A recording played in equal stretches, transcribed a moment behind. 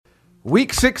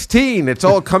Week 16, it's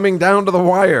all coming down to the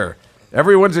wire.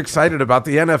 Everyone's excited about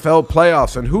the NFL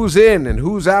playoffs and who's in and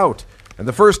who's out. And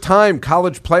the first time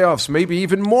college playoffs may be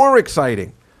even more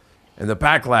exciting. And the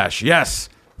backlash, yes,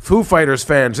 Foo Fighters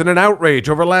fans in an outrage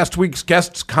over last week's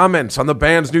guest's comments on the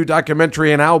band's new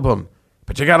documentary and album.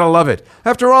 But you gotta love it.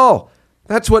 After all,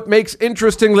 that's what makes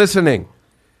interesting listening.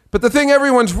 But the thing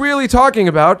everyone's really talking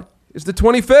about is the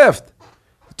 25th.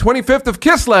 The 25th of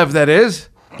Kislev, that is.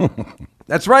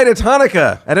 That's right, it's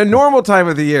Hanukkah at a normal time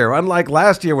of the year, unlike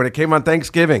last year when it came on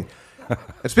Thanksgiving.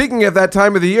 And speaking of that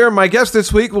time of the year, my guest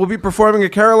this week will be performing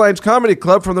at Caroline's Comedy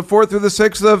Club from the 4th through the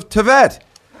 6th of Tevet.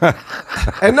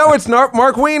 And no, it's not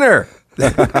Mark Weiner.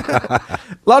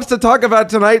 Lots to talk about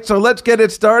tonight, so let's get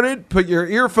it started. Put your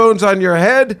earphones on your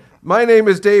head. My name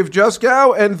is Dave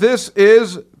Juskow, and this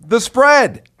is The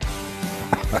Spread.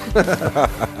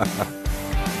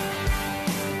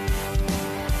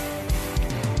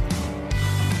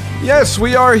 Yes,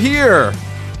 we are here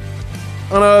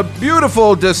on a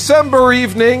beautiful December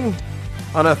evening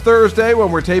on a Thursday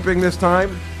when we're taping this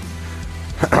time.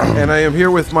 And I am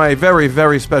here with my very,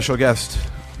 very special guest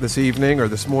this evening or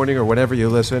this morning or whenever you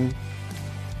listen.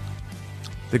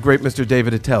 The great Mr.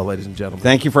 David Attell, ladies and gentlemen.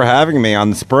 Thank you for having me on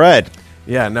The Spread.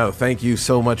 Yeah, no, thank you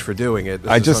so much for doing it.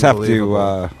 I just have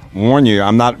to warn you,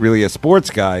 I'm not really a sports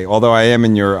guy, although I am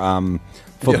in your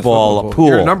football pool.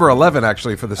 You're number 11,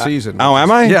 actually, for the season. Oh, am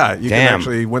I? Yeah, you can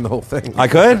actually win the whole thing. I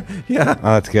could? Yeah.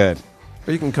 Oh, that's good.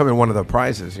 Or you can come in one of the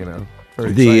prizes, you know.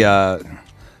 Very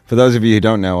for those of you who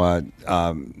don't know,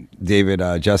 David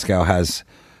Juskow has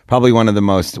probably one of the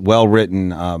most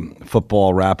well-written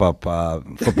football wrap-up,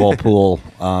 football pool.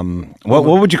 What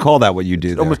would you call that, what you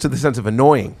do there? Almost to the sense of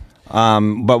annoying.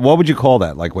 But what would you call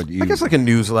that? Like what you? I guess like a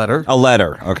newsletter. A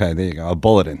letter. Okay, there you go. A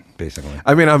bulletin, basically.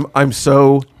 I mean, I'm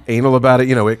so anal about it.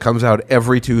 You know, it comes out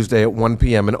every Tuesday at 1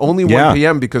 p.m. and only 1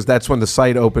 p.m. because that's when the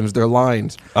site opens their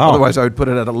lines. Oh. Otherwise, I would put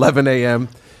it at 11 a.m.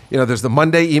 You know, there's the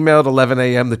Monday email at 11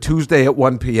 a.m., the Tuesday at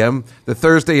 1 p.m., the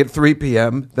Thursday at 3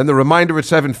 p.m., then the reminder at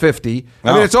 7:50.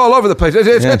 I mean, it's all over the place.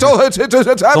 It's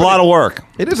a lot of work.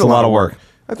 It is a lot of work.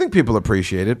 I think people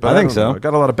appreciate it, but I think so. I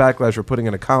got a lot of backlash for putting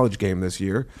in a college game this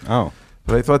year. Oh.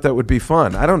 But I thought that would be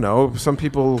fun. I don't know. Some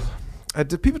people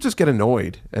just get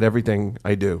annoyed at everything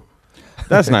I do.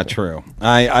 That's not true.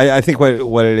 I think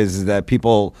what it is that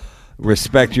people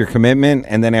respect your commitment,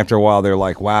 and then after a while they're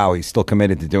like, wow, he's still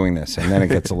committed to doing this. And then it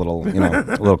gets a little,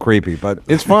 a little creepy, but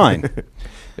it's fine.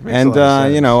 And,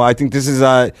 I think this is,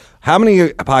 how many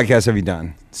podcasts have you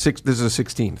done? 6. This is the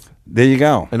 16th. There you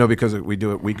go. I know because we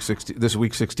do it week 16. This is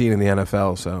week 16 in the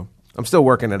NFL, so I'm still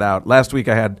working it out. Last week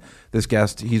I had this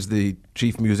guest. He's the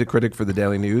chief music critic for the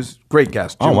Daily News. Great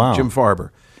guest, Jim Farber.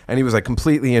 And he was like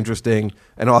completely interesting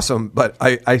and awesome, but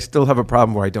I still have a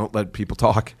problem where I don't let people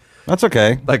talk. That's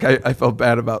okay. Like I felt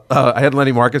bad about. I had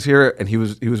Lenny Marcus here, and he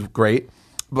was great,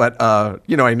 but I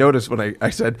noticed when I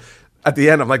said at the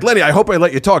end, I'm like, Lenny, I hope I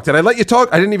let you talk. Did I let you talk?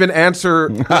 I didn't even answer.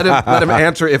 Let him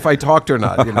answer if I talked or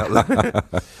not. You know.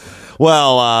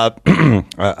 Well,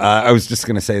 I was just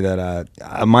going to say that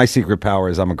my secret power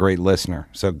is I'm a great listener.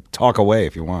 So talk away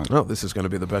if you want. Oh, this is going to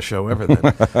be the best show ever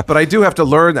then. But I do have to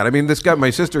learn that. I mean, my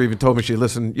sister even told me she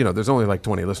listened. There's only like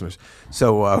 20 listeners.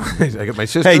 So I got my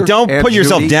sister. Hey, don't Aunt put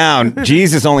yourself Judy. down.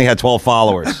 Jesus only had 12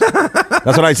 followers.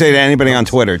 That's what I say to anybody on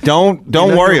Twitter. Don't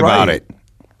worry about it.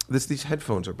 These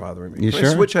headphones are bothering me. You Can sure?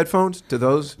 I switch headphones to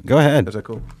those? Go ahead. Is that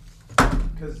cool?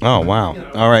 Oh, wow.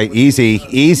 All right. Easy.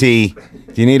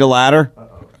 Do you need a ladder?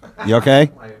 You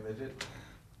okay?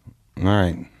 All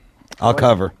right. I'll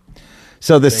cover.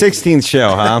 So the 16th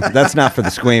show, huh? That's not for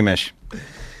the squeamish.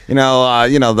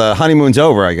 The honeymoon's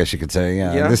over, I guess you could say.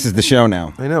 Yeah. This is the show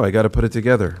now. I know. I got to put it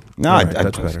together. No,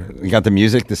 that's better. You got the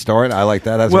music to start? I like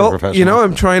that. That's very professional.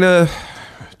 I'm trying to...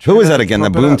 Who was that again? The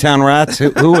Boomtown Rats?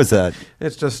 Who was that?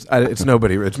 It's just... it's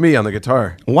nobody. It's me on the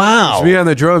guitar. Wow. It's me on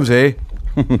the drums, eh?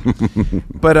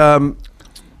 But...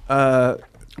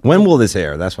 when will this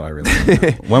air? That's what I really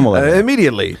When will it air?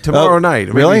 Immediately. Tomorrow night.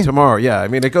 Maybe really? Tomorrow, yeah. I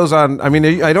mean, it goes on. I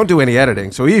mean, I don't do any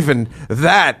editing. So even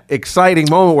that exciting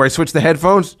moment where I switch the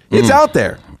headphones, it's out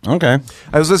there. Okay.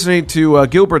 I was listening to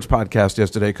Gilbert's podcast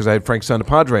yesterday because I had Frank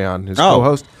Santapadre on, his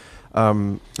co-host.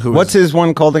 What's his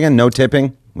one called again? No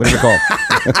tipping? What is it called?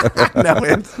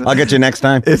 I'll get you next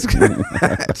time. It's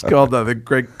called the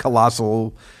Great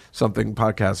Colossal something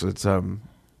podcast. It's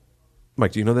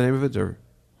Mike, do you know the name of it or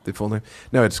the full name?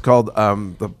 No, it's called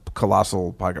the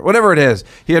Colossal Podcast. Whatever it is.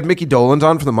 He had Mickey Dolenz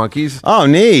on for the Monkees. Oh,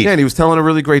 neat. Yeah, and he was telling a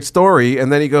really great story. And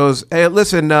then he goes, hey,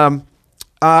 listen,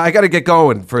 I got to get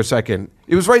going for a second.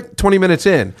 It was right 20 minutes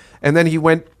in. And then he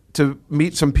went to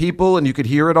meet some people, and you could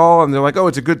hear it all. And they're like, oh,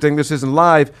 it's a good thing this isn't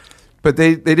live. but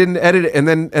they didn't edit it, and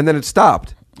then it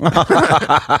stopped.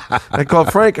 I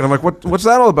called Frank, and I'm like, what's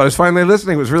that all about? I was finally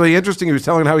listening. It was really interesting. He was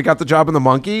telling how he got the job in the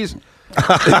Monkees.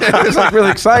 It was like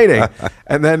really exciting.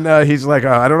 And then he's like,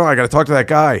 I don't know. I got to talk to that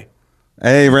guy.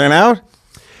 Hey, ran out?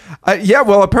 Yeah,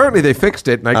 well, apparently they fixed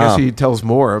it, and I guess he tells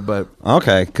more. But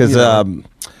okay, because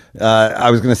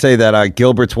I was going to say that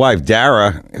Gilbert's wife,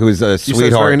 Dara, who's a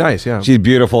sweetheart, very nice. Yeah, she's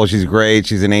beautiful. She's great.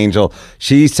 She's an angel.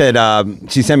 She said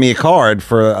she sent me a card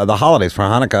for the holidays for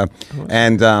Hanukkah,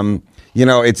 and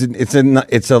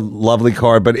it's a lovely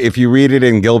card. But if you read it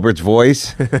in Gilbert's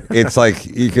voice, it's like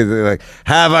you could like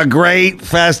have a great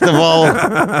festival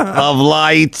of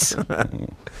lights.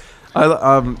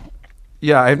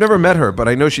 Yeah, I've never met her, but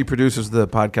I know she produces the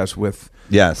podcast with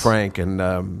Frank,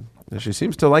 and she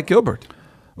seems to like Gilbert.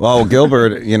 Well,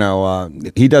 Gilbert,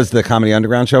 he does the Comedy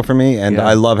Underground show for me, and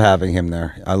I love having him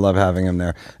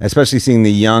there. Especially seeing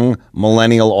the young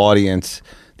millennial audience,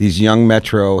 these young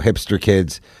Metro hipster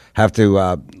kids have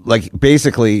to,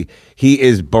 basically, he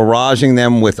is barraging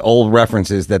them with old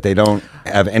references that they don't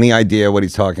have any idea what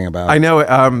he's talking about. I know.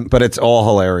 But it's all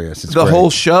hilarious. It's the great. whole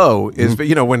show is,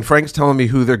 when Frank's telling me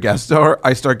who their guests are,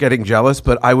 I start getting jealous,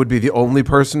 but I would be the only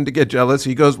person to get jealous.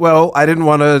 He goes, well, I didn't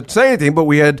want to say anything, but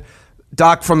we had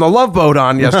Doc from the Love Boat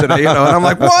on yesterday, and I'm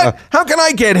like, what? How can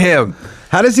I get him?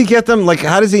 How does he get them? Like,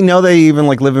 how does he know they even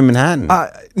live in Manhattan?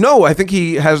 No, I think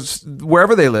he has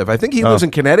wherever they live. I think he lives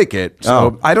in Connecticut.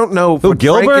 So I don't know. Who,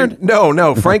 Gilbert?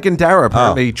 No. Frank and Dara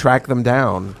apparently track them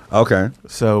down. Okay.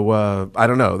 So I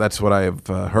don't know. That's what I have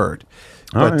heard.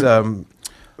 But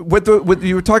with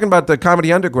you were talking about the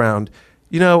Comedy Underground,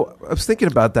 I was thinking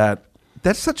about that.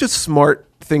 That's such a smart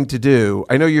thing to do.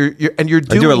 I know you're doing I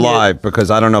do it live because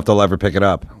I don't know if they'll ever pick it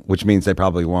up, which means they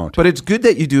probably won't. But it's good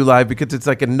that you do live because it's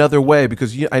like another way.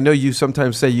 Because I know you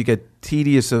sometimes say you get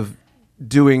tedious of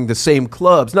doing the same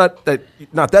clubs. Not that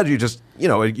you just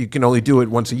you can only do it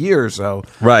once a year or so.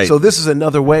 Right. So this is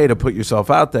another way to put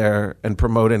yourself out there and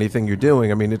promote anything you're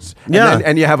doing. I mean, it's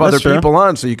and you have other people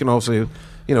on, so you can also.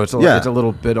 It's a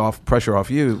little bit pressure off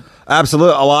you.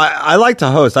 Absolutely. Oh, I like to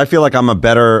host. I feel like I'm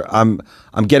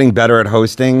getting better at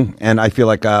hosting, and I feel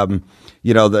like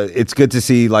it's good to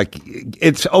see,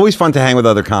 it's always fun to hang with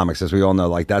other comics, as we all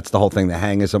know. That's the whole thing. The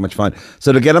hang is so much fun.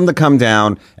 So to get them to come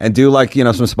down and do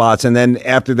some spots, and then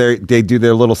after they do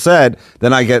their little set,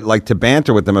 then I get to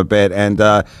banter with them a bit, and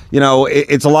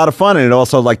it's a lot of fun, and it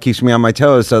also keeps me on my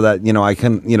toes, so that I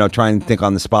can try and think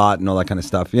on the spot and all that kind of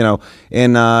stuff. I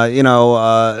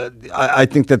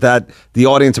think that the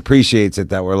audience appreciates it,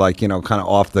 that we're kind of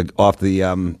off the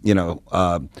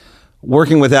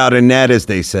working without a net, as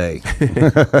they say.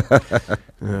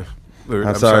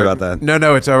 I'm sorry about that.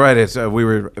 No, it's all right. It's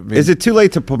Is it too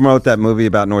late to promote that movie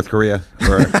about North Korea?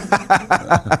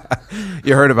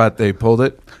 You heard about they pulled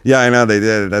it? Yeah, I know they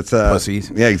did. That's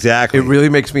pussies. Yeah, exactly. It really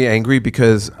makes me angry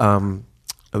because I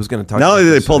was going to talk. Not only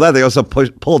did they pull that, they also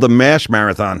pulled a MASH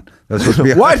marathon.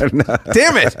 What?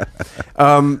 Damn it!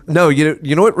 No,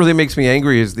 you know what really makes me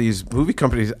angry is these movie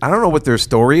companies. I don't know what their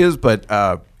story is, but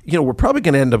we're probably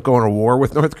going to end up going to war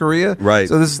with North Korea. Right.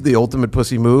 So this is the ultimate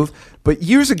pussy move. But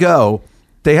years ago,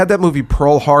 they had that movie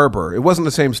Pearl Harbor. It wasn't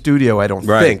the same studio, I don't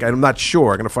think. I'm not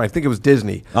sure. I think it was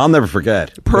Disney. I'll never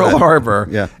forget. Pearl Harbor.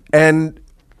 Yeah. And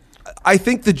I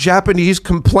think the Japanese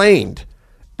complained,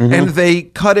 and they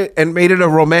cut it and made it a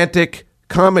romantic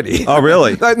comedy. Oh,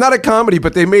 really? Not a comedy,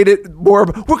 but they made it more.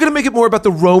 We're going to make it more about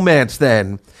the romance.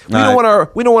 Then we don't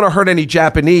want to hurt any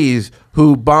Japanese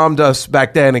who bombed us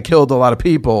back then and killed a lot of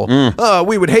people.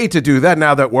 We would hate to do that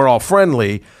now that we're all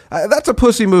friendly. That's a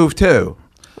pussy move too.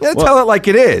 Tell it like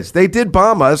it is. They did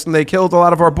bomb us and they killed a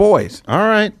lot of our boys. All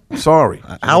right. Sorry.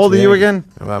 How old are you again?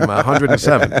 I'm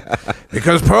 107.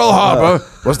 Because Pearl Harbor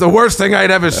was the worst thing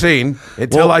I'd ever seen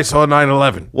until I saw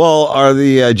 9/11. Well, are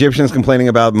the Egyptians complaining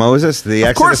about Moses?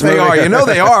 Of course they are. You know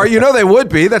they are. You know they would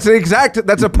be. That's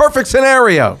a perfect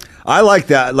scenario. I like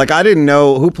that. I didn't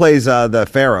know who plays the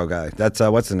Pharaoh guy. That's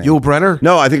what's the name? Yul Brynner?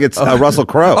 No, I think it's Russell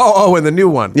Crowe. And the new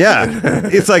one. Yeah,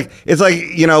 it's like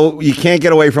you can't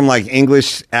get away from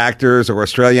English actors or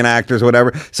Australian actors or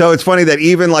whatever. So it's funny that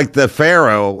even the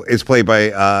Pharaoh is played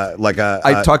by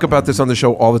I talk about this on the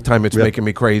show all the time. It's making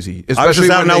me crazy. I was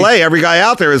just out in L.A. Every guy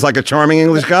out there is a charming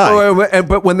English guy.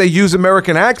 But when they use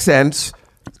American accents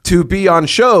to be on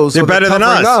shows, they're better than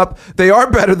us. They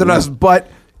are better than us, but.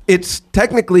 It's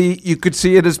technically, you could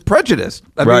see it as prejudice.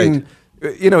 I mean,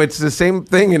 it's the same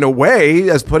thing in a way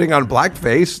as putting on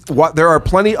blackface. There are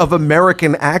plenty of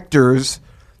American actors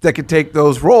that could take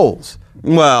those roles.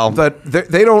 Well, but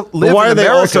they don't live in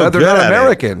America. They're not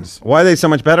Americans. Why are they so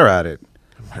much better at it?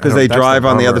 Because they drive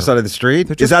on the other side of the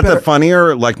street? Is that the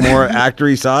funnier, like more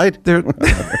actory side?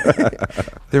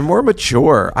 They're more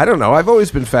mature. I don't know. I've always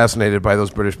been fascinated by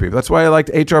those British people. That's why I liked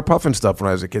H.R. Puffin stuff when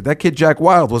I was a kid. That kid Jack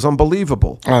Wilde was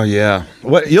unbelievable. Oh, yeah.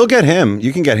 What? You'll get him.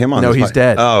 You can get him on No, he's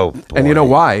dead. Oh, boy. And you know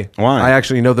why? Why? I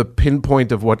actually know the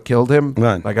pinpoint of what killed him.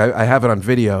 Right. Like, I have it on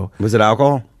video. Was it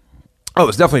alcohol? Oh, it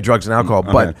was definitely drugs and alcohol.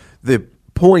 Okay. But the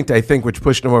point, I think, which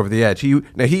pushed him over the edge,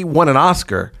 he won an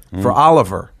Oscar for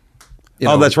Oliver.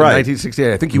 That's right. In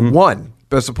 1968. I think he won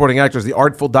Best Supporting Actor as the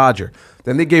Artful Dodger.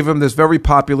 Then they gave him this very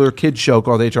popular kids show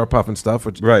called H.R. Puffin Stuff,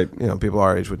 which people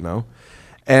our age would know.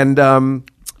 And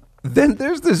then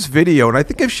there's this video, and I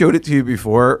think I've showed it to you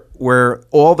before, where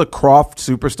all the Croft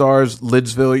superstars,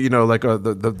 Lidsville, like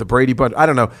the Brady Bunch, I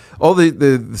don't know, all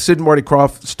the Sid and Marty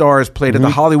Croft stars played at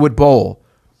the Hollywood Bowl.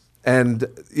 And,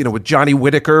 with Johnny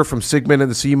Whitaker from Sigmund and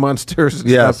the Sea Monsters and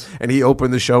stuff. And he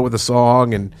opened the show with a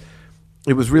song, and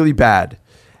it was really bad.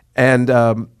 And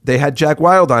they had Jack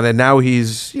Wilde on, and now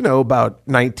he's, about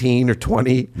 19 or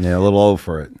 20. Yeah, a little old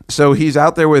for it. So he's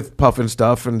out there with Puffin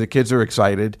stuff, and the kids are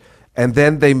excited. And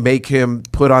then they make him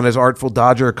put on his Artful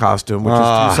Dodger costume, which is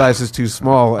 2 sizes too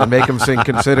small, and make him sing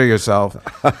Consider Yourself.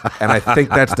 And I think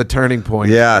that's the turning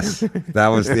point. Yes.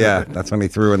 That's when he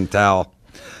threw in the towel.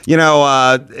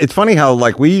 It's funny how,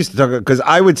 we used to talk, because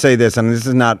I would say this, and this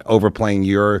is not overplaying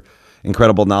your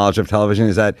incredible knowledge of television,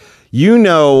 is that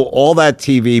all that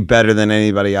TV better than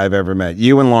anybody I've ever met.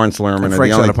 You and Lawrence Lerman and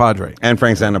Frank Santapadre. And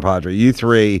Frank Santapadre. You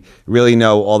three really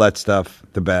know all that stuff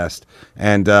the best.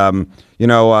 And,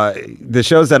 the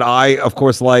shows that I, of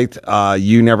course, liked,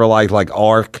 you never liked, like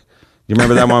Ark. You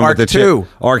remember that one with the chimp?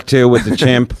 Arc 2 with the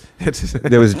chimp.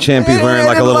 There was a chimp. He's wearing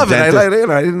like a little dentist. I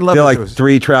didn't love it. They're like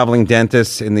 3 traveling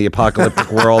dentists in the apocalyptic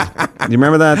world. You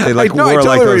remember that? They I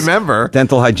totally remember.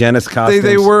 Dental hygienist costumes.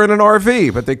 They were in an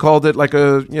RV, but they called it like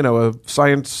a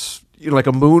science, like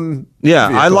a moon. Yeah,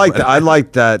 vehicle. I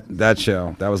liked that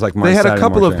show. That was like my. They had Saturday a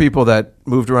couple morning of people that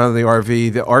moved around in the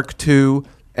RV. The Ark 2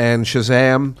 and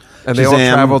Shazam, and they all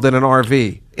traveled in an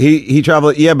RV. He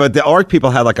traveled, but the Ark people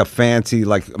had like a fancy,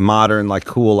 like modern, like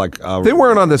cool, like. They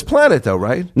weren't on this planet though,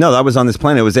 right? No, that was on this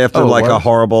planet. It was after a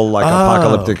horrible, like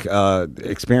apocalyptic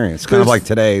experience, kind of like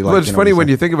today. Like, well, it's funny when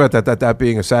you think about that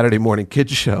being a Saturday morning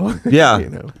kids show. Yeah,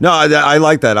 no, I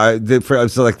like that. I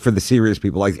was like for the serious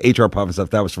people, like HR Puff and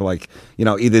stuff. That was for like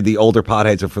either the older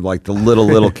potheads or for like the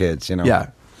little kids.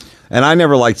 Yeah. And I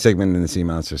never liked Sigmund and the Sea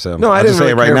Monster, so no, I didn't say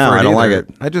really it right now. I don't like it.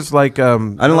 I just like. I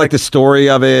don't like the story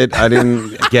of it. I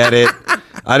didn't get it.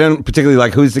 I didn't particularly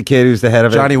like who's the kid who's the head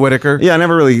of Johnny Whitaker. Yeah, I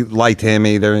never really liked him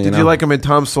either. Did you like him in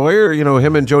Tom Sawyer?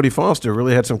 Him and Jodie Foster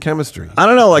really had some chemistry. I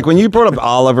don't know. Like when you brought up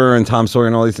Oliver and Tom Sawyer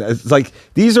and all these, it's like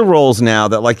these are roles now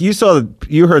that like you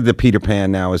heard that Peter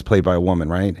Pan now is played by a woman,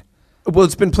 right? Well,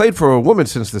 it's been played for a woman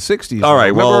since the 60s. All right,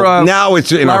 remember, well, now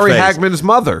it's in Larry our face. Hagman's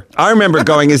mother. I remember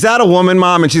going, is that a woman,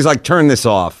 Mom? And she's like, turn this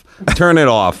off. Turn it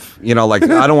off. Like,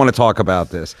 I don't want to talk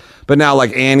about this. But now,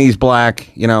 like, Annie's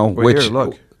black, Well, which... here,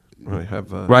 look. I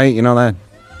have, right? You know that?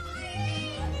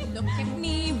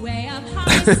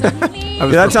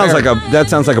 that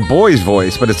sounds like a boy's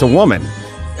voice, but it's a woman.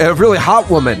 A really hot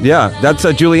woman. Yeah, that's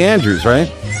Julie Andrews,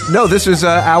 right? No, this is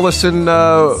Allison,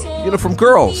 from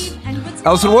Girls.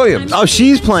 Allison Williams. Oh,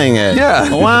 she's playing it. Yeah.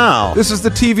 Oh, wow. This is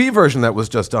the TV version that was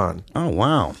just on. Oh,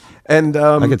 wow. And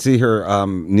I could see her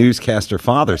newscaster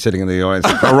father sitting in the audience,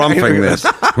 harumphing this.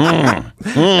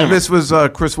 And this was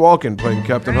Chris Walken playing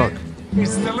Captain Hook.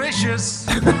 It's delicious.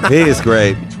 He is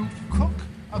great. To cook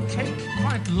a cake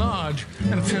quite large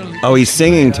and fill. Oh, he's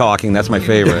singing, talking. That's my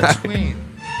favorite. Between,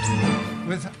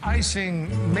 with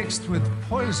icing mixed with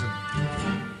poison,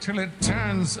 till it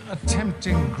turns a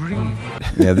tempting green.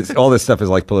 Yeah, all this stuff is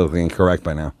like politically incorrect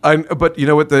by now. But you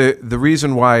know what? The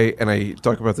reason why, and I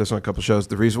talk about this on a couple shows,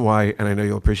 the reason why, and I know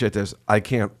you'll appreciate this, I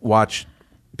can't watch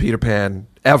Peter Pan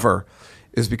ever,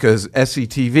 is because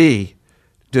SCTV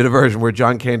did a version where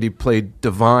John Candy played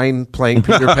Divine playing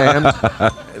Peter Pan.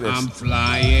 I'm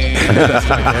flying.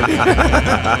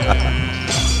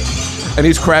 And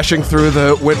he's crashing through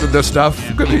the stuff.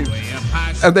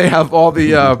 And they have all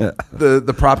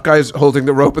the prop guys holding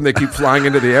the rope, and they keep flying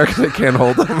into the air because they can't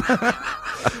hold them.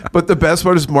 But the best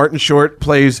one is Martin Short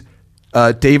plays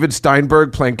David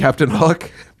Steinberg playing Captain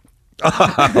Hook.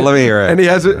 Let me hear it. And he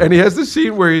has the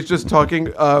scene where he's just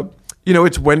talking.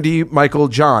 It's Wendy, Michael,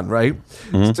 John, right?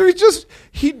 Mm-hmm. So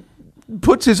he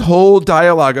puts his whole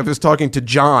dialogue of his talking to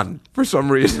John for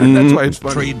some reason. Mm-hmm. That's why it's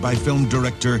funny. Portrayed by film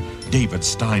director David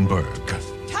Steinberg.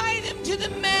 Tie them to the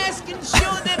mask and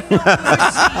show them.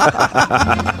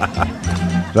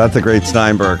 That's a great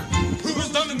Steinberg. Who's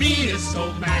the meanest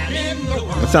old man in the world?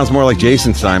 That sounds more like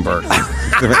Jason Steinberg.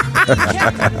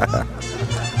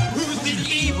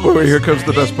 Wait, here comes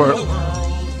the best part.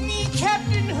 Me,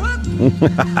 Captain Hook.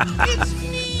 It's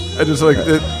me. I just like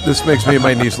this makes me and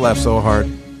my niece laugh so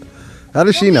hard. How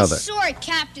does she know that? Sure,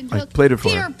 Captain I Hook. played it for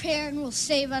Peter her. Pan will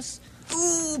save us.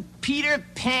 Ooh, Peter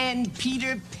Pan,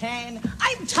 Peter Pan.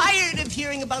 I'm tired of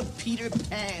hearing about Peter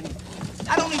Pan.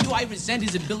 Not only do I resent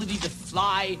his ability to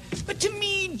fly, but to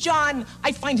me, John,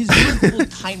 I find his youthful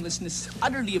timelessness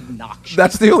utterly obnoxious.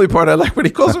 That's the only part I like when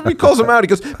he calls him. He calls him out. He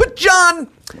goes, "But John."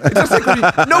 It's just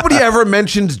like nobody ever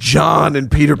mentions John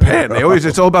and Peter Pan.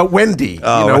 It's all about Wendy,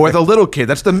 or the little kid.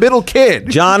 That's the middle kid.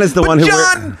 John is the But one who.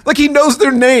 John, like he knows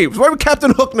their names. Why would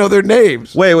Captain Hook know their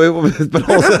names? Wait, but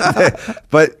hold on.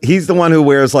 But he's the one who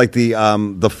wears like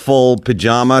the full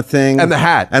pajama thing And the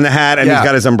hat. and Yeah. he's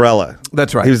got his umbrella.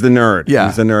 That's right. He was the nerd. Yeah,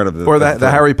 he's the nerd of the or of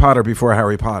the Harry Potter before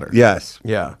Harry Potter. Yes.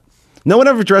 Yeah. No one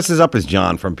ever dresses up as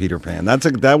John from Peter Pan.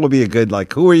 That would be a good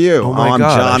like. Who are you? Oh my I'm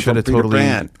God! I John should from have Peter totally.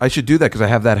 Pan. I should do that because I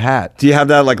have that hat. Do you have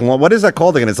that like what is that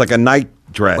called again? It's like a night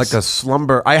dress. Like a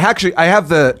slumber. I have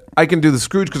the. I can do the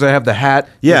Scrooge because I have the hat.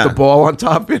 Yeah. With the ball on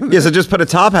top. Yeah, so just put a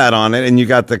top hat on it and you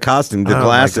got the costume, the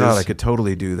glasses. Oh my God, I could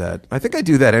totally do that. I think I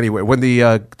do that anyway. When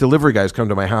the delivery guys come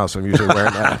to my house, I'm usually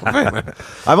wearing that.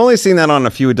 I've only seen that on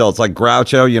a few adults, like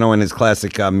Groucho, in his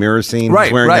classic mirror scene. Right,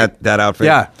 he's wearing right. that outfit.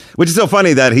 Yeah. Which is so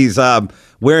funny that he's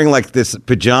wearing like this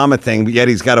pajama thing, but yet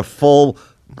he's got a full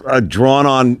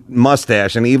drawn-on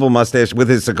mustache, an evil mustache with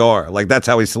his cigar. Like, that's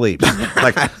how he sleeps.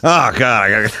 Like, oh,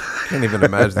 God. I Can't even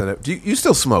imagine that. Do you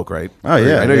still smoke, right? Oh,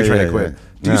 yeah. I know you're trying Yeah, to quit. yeah.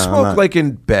 Do No, you I'm smoke not. like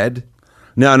in bed?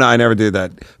 No, I never do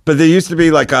that. But there used to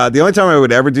be like the only time I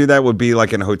would ever do that would be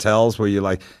like in hotels where you're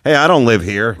like, hey, I don't live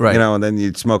here. Right. And then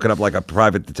you'd smoke it up like a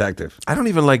private detective. I don't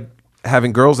even like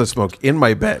having girls that smoke in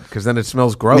my bed because then it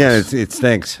smells gross. Yeah, it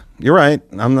stinks. You're right.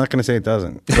 I'm not going to say it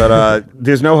doesn't. But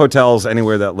there's no hotels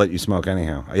anywhere that let you smoke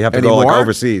anyhow. You have to go like Anymore?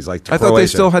 overseas, like to I thought they Croatia.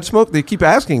 still had smoke. They keep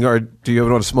asking, or do you have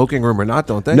it on a smoking room or not,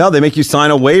 don't they? No, they make you sign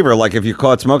a waiver. Like if you're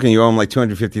caught smoking, you owe them like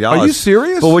 $250. Are you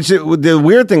serious? But the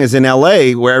weird thing is in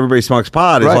L.A. where everybody smokes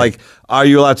pot is Right. like, are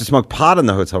you allowed to smoke pot in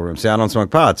the hotel room? See, I don't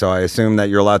smoke pot, so I assume that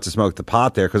you're allowed to smoke the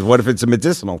pot there. Because what if it's a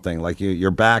medicinal thing, like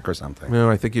your back or something? No,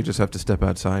 I think you just have to step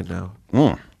outside now.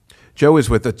 Mm. Joe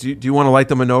is with us. Do you want to light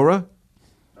the menorah?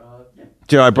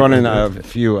 Joe, I brought in a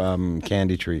few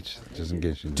candy treats just in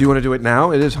case you. Do you want to do it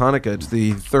now? It is Hanukkah. It's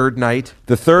the third night.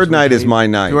 The third night is my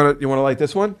night. You want to light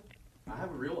this one? I have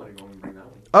a real one.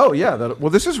 Oh yeah.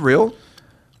 Well, this is real.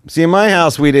 See, in my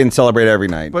house, we didn't celebrate every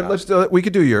night. But we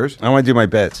could do yours. I want to do my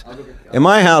bits. In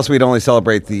my house, we'd only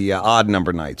celebrate the odd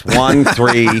number nights: 1,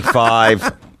 3,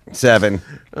 5, 7.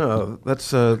 Oh,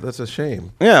 that's a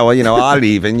shame. Yeah, well, odd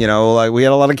even. Like we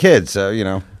had a lot of kids,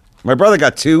 so my brother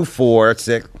got 2, 4,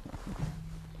 6.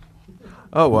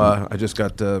 Oh, I just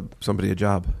got somebody a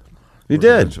job. You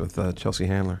did? With Chelsea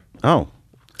Handler. Oh,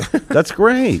 that's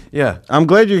great. Yeah. I'm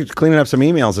glad you're cleaning up some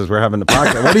emails as we're having the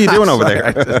podcast. What are you doing over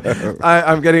there?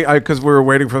 I'm getting because we were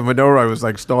waiting for the menorah. I was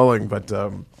like stalling, but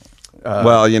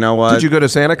Well, you know what? did you go to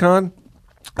SantaCon?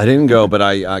 I didn't go, but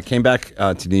I came back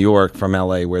to New York from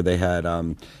L.A. where they had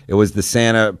it was the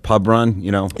Santa pub run.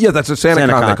 Yeah, that's a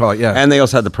SantaCon they call it. Yeah, and they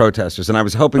also had the protesters, and I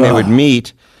was hoping they would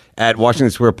meet at Washington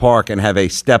Square Park and have a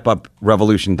step-up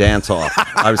revolution dance-off.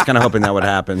 I was kind of hoping that would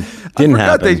happen. Didn't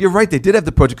happen. You're right. They did have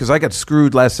the protest because I got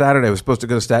screwed last Saturday. I was supposed to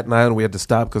go to Staten Island. We had to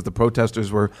stop because the protesters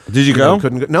were. Did you go?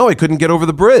 No, I couldn't get over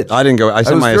the bridge. I didn't go. I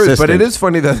sent was my furious, assistant. but it is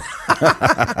funny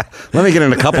that. Let me get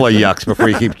in a couple of yucks before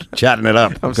you keep chatting it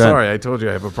up. I'm Go ahead. sorry. I told you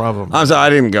I have a problem. I'm sorry. I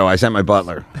didn't go. I sent my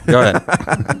butler. Go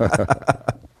ahead.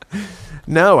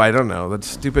 No, I don't know. That's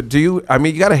stupid. Do you? I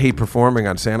mean, you got to hate performing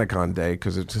on SantaCon Day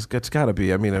because it's got to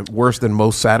be. I mean, worse than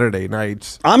most Saturday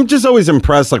nights. I'm just always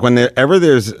impressed, like whenever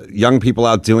there's young people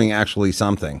out doing actually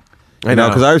something. I know.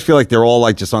 Because I always feel like they're all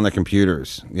like just on their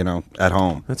computers, at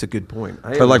home. That's a good point.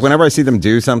 But like whenever I see them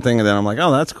do something, and then I'm like,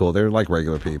 oh, that's cool. They're like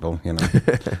regular people,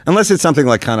 Unless it's something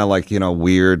like kind of like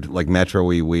weird, like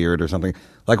metro-y weird or something.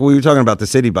 Like we were talking about the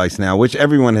city bikes now, which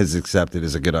everyone has accepted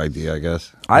is a good idea, I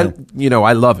guess. I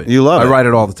love it. You love it. I ride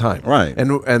it all the time. Right.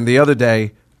 And the other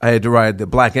day I had to ride the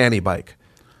Black Annie bike.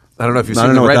 I don't know if you've I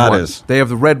seen don't the know red what that ones. is. They have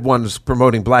the red ones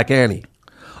promoting Black Annie.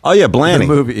 Oh yeah, Blanny. The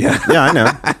movie, yeah. Yeah, I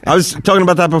know. I was talking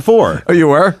about that before. Oh, you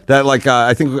were? That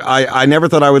I think I never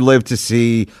thought I would live to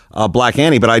see Black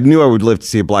Annie, but I knew I would live to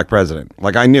see a black president.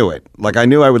 Like I knew it. Like I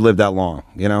knew I would live that long,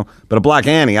 But a Black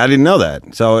Annie, I didn't know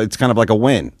that. So it's kind of like a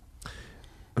win.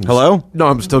 Hello? No,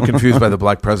 I'm still confused by the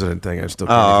black president thing. I still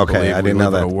can't Oh, even okay. believe I we didn't know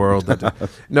live in that. a world that.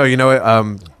 No, you know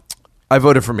what? I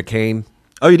voted for McCain.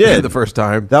 Oh, you did? The first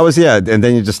time. That was, and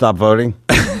then you just stopped voting?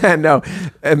 No.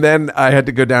 And then I had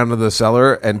to go down to the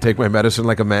cellar and take my medicine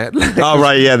like a man. Oh,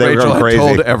 right, yeah, they were Rachel going crazy. had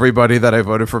told everybody that I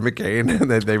voted for McCain, and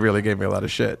they really gave me a lot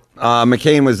of shit.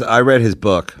 McCain I read his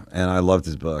book, and I loved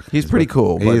his book. He's pretty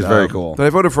cool. He's very cool. But I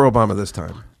voted for Obama this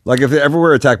time. Like, if ever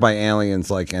we're attacked by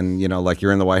aliens, and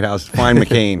you're in the White House, find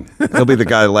McCain. He'll be the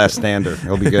guy, the last stander.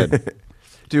 He'll be good.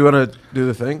 Do you want to do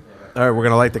the thing? All right, we're going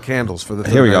to light the candles for the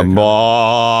Here we go.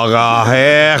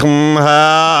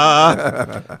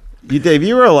 Dave,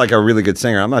 you were like a really good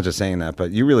singer. I'm not just saying that,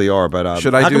 but you really are. But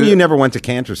how come you never went to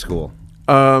cantor school?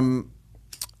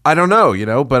 I don't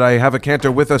know, but I have a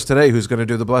cantor with us today who's going to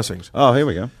do the blessings. Oh, here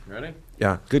we go. Ready?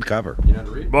 Yeah. Good cover. You know how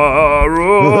to read?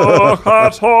 Baruch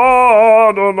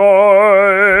atah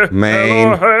Adonai Main.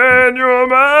 Eloheinu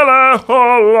melech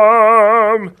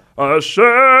haolam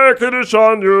asher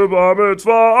kiddushanu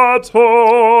b'mitzvah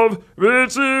tov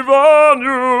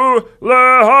v'tzivanu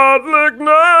lehadlik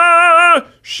ner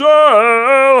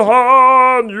shel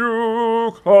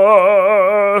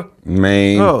hanyukah.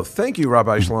 Main. Oh, thank you,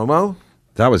 Rabbi Shlomo.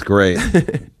 That was great.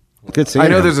 Good seeing I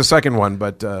know him. there's a second one,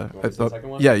 but I thought, second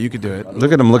one? yeah, you could do it.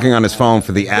 Look at him looking on his phone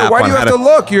for the app. why do on you how have to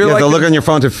look? You're you have to like- look on your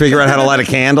phone to figure out how to light a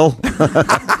candle.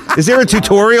 Is there a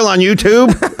tutorial on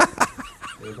YouTube?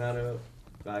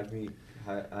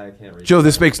 I can't read. Joe,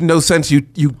 this makes no sense. You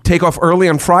take off early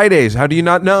on Fridays. How do you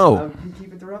not know? You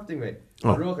keep interrupting me.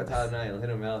 Oh. Baruch atah Adonai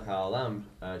Eloheinu melech haolam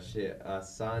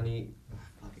she'asani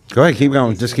Go ahead, keep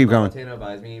going. Just keep going.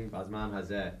 b'azman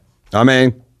hazeh.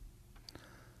 Amen.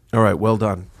 All right, well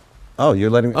done. Oh, you're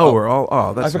letting me. Oh, we're all.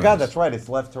 Oh, that's I forgot. nice. That's right. It's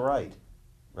left to right,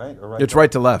 right or right. It's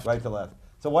right to left. Right to left.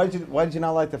 So why did you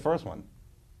not like the first one?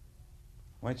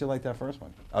 Why did you like that first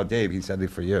one? Oh, Dave, he said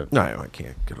it for you. No, I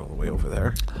can't get all the way over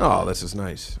there. Oh, this is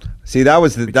nice. See,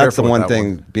 that's the careful with one that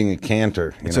thing. one. Being a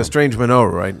cantor, It's a strange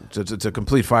menorah, right? It's a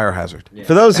complete fire hazard.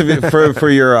 For those of you,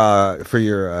 for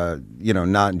your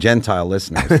not Gentile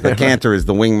listeners, the cantor is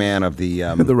the wingman of the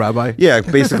The rabbi? Yeah,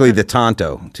 basically the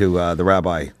Tonto to the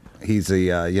rabbi. He's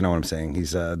the you know what I'm saying.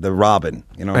 He's the Robin.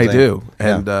 You know what I'm I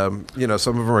saying? do, and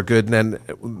some of them are good. And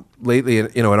then lately,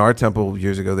 in our temple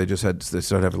years ago, they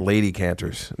started having lady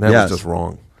cantors. And that Yes. was just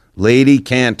wrong. Lady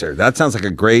Cantor. That sounds like a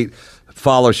great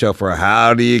follow show for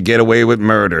How Do You Get Away with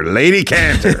Murder? Lady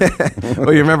Cantor.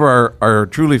 Well, you remember our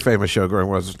truly famous show growing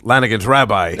was Lanigan's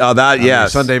Rabbi. Oh, that the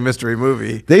yes. Sunday mystery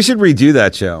movie. They should redo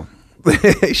that show.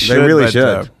 They should. really but,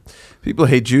 should. People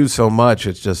hate Jews so much.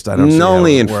 It's just I don't see how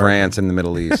Only it in works. France and the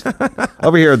Middle East.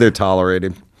 Over here, they're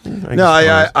tolerated. No, I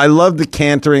suppose. I love the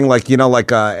cantering.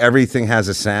 Everything has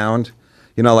a sound.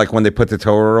 Like when they put the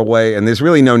Torah away, and there's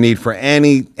really no need for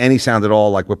any sound at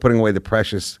all. Like we're putting away the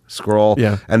precious scroll,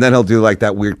 Yeah. and then he'll do like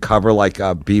that weird cover, like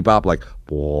bebop, like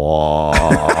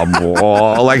wah,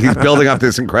 wah, like he's building up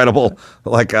this incredible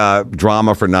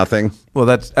drama for nothing. Well,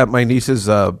 that's at my niece's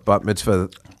bat mitzvah.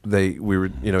 We were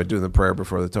doing the prayer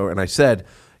before the Torah, and I said,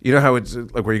 you know how it's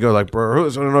like where you go like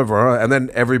and then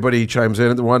everybody chimes in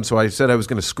at the one. So I said I was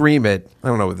going to scream it. I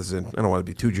don't know what this is. I don't want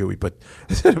to be too Jewy, but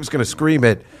I said I was going to scream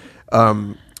it.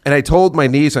 And I told my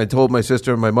niece, I told my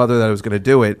sister and my mother that I was going to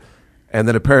do it. And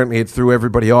then apparently it threw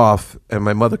everybody off, and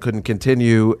my mother couldn't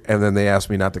continue. And then they asked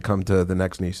me not to come to the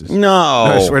next nieces. No.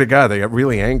 I swear to God, they got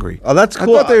really angry. Oh, that's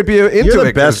cool. I thought they would be into You're the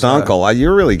it best 'cause, uncle.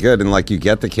 You're really good, and you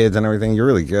get the kids and everything. You're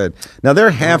really good. Now they're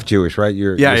half Jewish, right?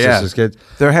 Your sister's kids.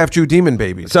 They're half Jew demon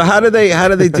babies. So how do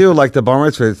they do like the bar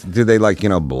mitzvahs? Do they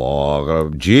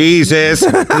blog Jesus?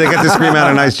 Do they get to scream out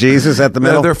a nice Jesus at the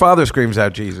middle? Their father screams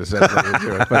out Jesus. That's what they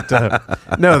do it.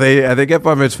 But no, they get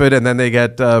bar mitzvah and then they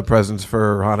get presents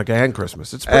for Hanukkah and Christmas.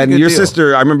 It's a pretty And good your deal.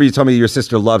 sister, I remember you told me your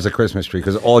sister loves a Christmas tree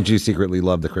because all Jews secretly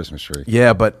love the Christmas tree.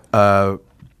 Yeah, but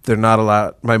they're not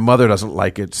allowed. My mother doesn't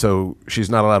like it, so she's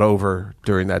not allowed over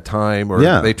during that time. Or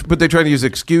Yeah. but they try to use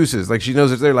excuses. Like she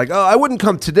knows if they're like, oh, I wouldn't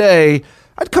come today.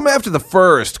 I'd come after the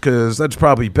first because that's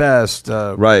probably best.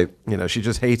 Right. She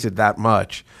just hates it that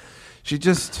much. She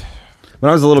just. When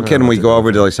I was a little kid and we'd go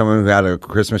over to someone who had a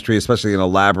Christmas tree, especially an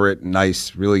elaborate,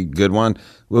 nice, really good one, it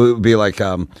would be I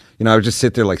would just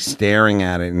sit there staring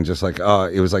at it and just it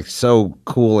was so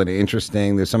cool and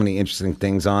interesting. There's so many interesting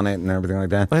things on it and everything like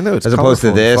that. I know, it's as opposed to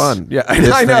colorful this. and fun. Yeah,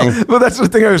 this I know. thing. Well, that's the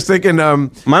thing I was thinking.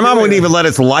 My mom wouldn't even let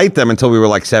us light them until we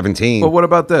were 17. But what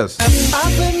about this? I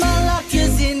put my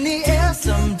lockers in the air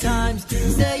sometimes,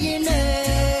 saying,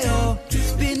 hey, oh,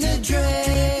 spin the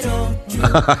dreidel.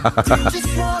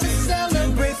 Just wanna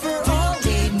celebrate for all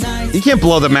 8 nights. You can't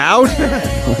blow them out.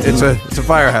 It's a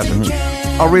fire hazard.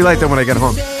 I'll relight them when I get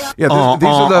home. Yeah, these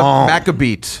are the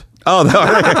Maccabeats. Oh, no.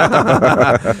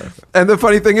 And the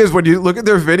funny thing is, when you look at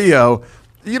their video,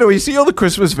 you know, you see all the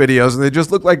Christmas videos and they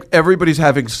just look like everybody's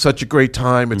having such a great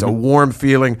time. It's a warm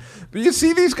feeling. But you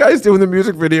see these guys doing the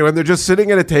music video and they're just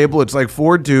sitting at a table. It's like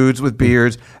 4 dudes with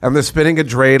beards and they're spinning a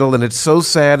dreidel and it's so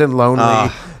sad and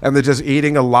lonely. And they're just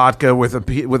eating a latke with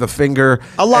a finger.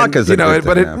 A latke's a good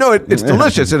but thing, it's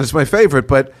delicious and it's my favorite.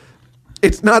 But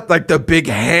it's not like the big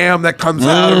ham that comes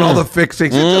out and all the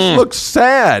fixings. It just looks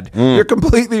sad. You're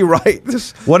completely right.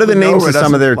 What are the names Menorah of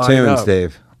some of their doesn't line tunes, up.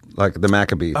 Dave? Like the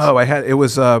Maccabees. Oh, it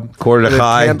was Quarter to the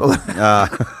High. candle-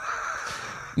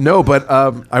 No, but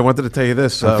I wanted to tell you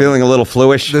this. I'm feeling a little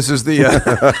fluish. This is the.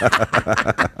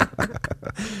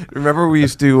 Remember, we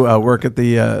used to work at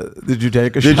the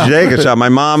Judaica The shop Judaica shop. My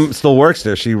mom still works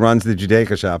there. She runs the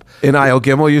Judaica shop. in Isle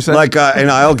Gimel. You said Like in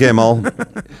Isle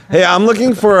Gimel. Hey, I'm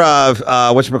looking for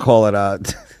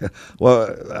whatchamacallit.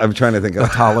 Well, I'm trying to think of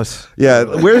Tallis. Yeah,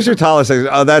 where's your tallis?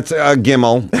 Oh, that's a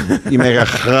Gimel. You make a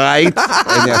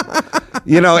chait.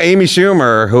 You know, Amy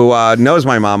Schumer, who knows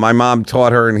my mom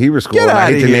taught her in Hebrew school. Get And I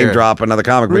outta hate to here. name drop another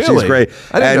comic, but she's Really? great.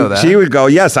 I didn't know that. She would go,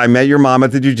 yes, I met your mom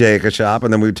at the Judaica shop,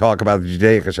 and then we would talk about the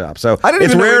Judaica shop. So I didn't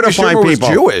it's even know rare Amy to find Schumer was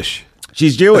people. Jewish.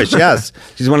 She's Jewish, yes.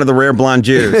 She's one of the rare blonde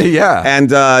Jews. Yeah.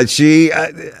 And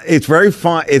it's very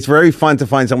fun. It's very fun to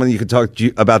find someone you could talk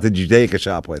about the Judaica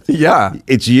shop with. Yeah.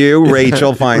 It's you,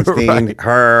 Rachel Feinstein, Right.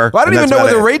 her. Well, I don't and even that's know about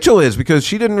whether it. Rachel is because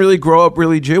she didn't really grow up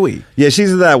really Jewy. Yeah,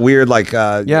 she's that weird, like,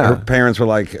 Yeah. her parents were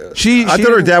like, I She thought her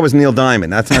didn't- dad was Neil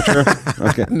Diamond. That's not true?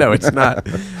 Okay. No, it's not.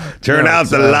 Turn No, out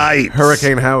it's, the lights.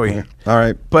 Hurricane Howie. All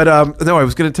right. But no, I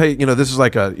was going to tell you. You know, this is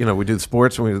like we do the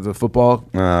sports and we do the football,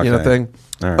 Okay. thing.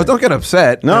 All right. Oh, don't get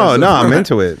upset. No, You know, I'm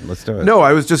into it. Let's do it. No,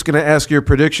 I was just going to ask your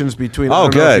predictions between. I Oh,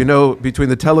 don't know if good. you know, between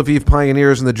the Tel Aviv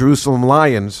Pioneers and the Jerusalem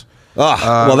Lions. Oh,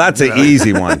 well, that's an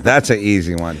easy one. That's an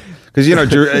easy one. Because, you know,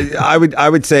 I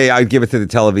would say I'd give it to the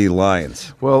Tel Aviv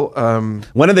Lions. Well,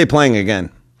 When are they playing again?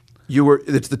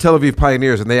 it's the Tel Aviv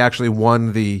Pioneers, and they actually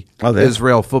won the they-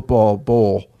 Israel Football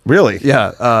Bowl. Really?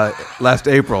 Yeah, last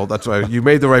April. That's why you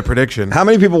made the right prediction. How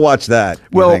many people watch that? you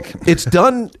Well, think? it's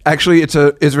done. Actually, it's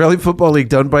a Israeli football league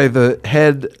done by the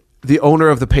owner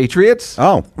of the Patriots.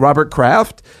 Oh. Robert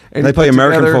Kraft. And They he play put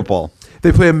American together- football.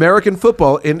 They play American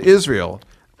football in Israel,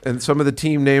 and some of the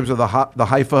team names are the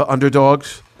Haifa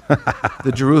Underdogs,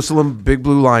 the Jerusalem Big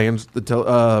Blue Lions,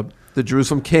 the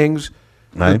Jerusalem Kings,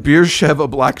 the Right. Beersheba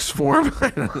Black Swarm,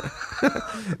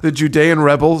 the Judean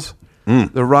Rebels,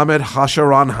 the Ramet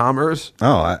Hasharon Hammers.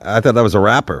 Oh, I thought that was a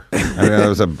rapper. I mean, that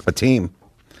was a team.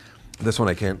 This one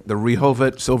I can't. The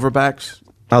Rehoboth Silverbacks.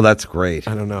 Oh, that's great.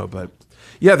 I don't know, but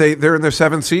yeah, they're in their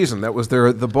 7th season. That was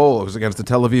the bowl. It was against the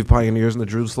Tel Aviv Pioneers and the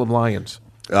Jerusalem Lions.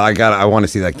 I want to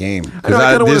see that game I kinda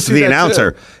wanna this is see the that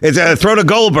announcer. too. It's a throw to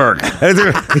Goldberg.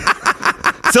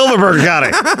 Silverberg got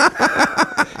it.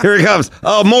 Here he comes.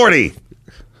 Oh, Morty.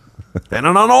 And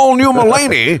an all new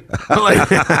Mulaney.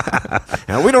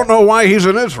 And we don't know why he's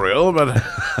in Israel, but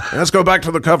let's go back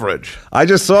to the coverage. I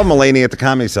just saw Mulaney at the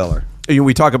Comedy Cellar.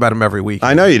 We talk about him every week.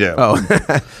 I know you do. Oh,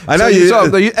 I know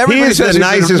So you. everybody He is says the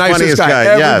he's nicest, funniest guy.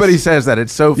 Everybody yes. says that.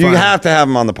 It's so funny. You have to have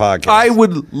him on the podcast. I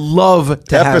would love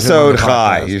to have him on Episode the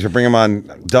high. podcast. You should bring him on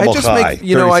double I just high. make,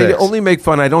 I 36. only make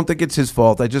fun. I don't think it's his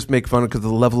fault. I just make fun because of the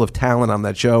level of talent on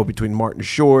that show between Martin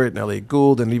Short and Elliot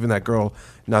Gould and even that girl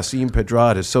Nassim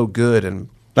Pedrad is so good. And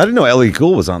I didn't know Elliot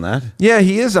Gould was on that. yeah,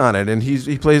 he is on it, and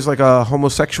he plays like a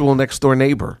homosexual next door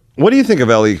neighbor. What do you think of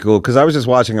Elliot Gould? Because I was just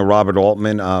watching a Robert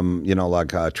Altman,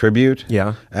 tribute.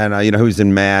 Yeah. And who's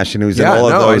in MASH and who's in Yeah, all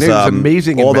of no, those. and he was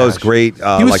amazing. In all those MASH. great.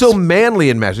 He was so manly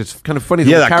in MASH. It's kind of funny.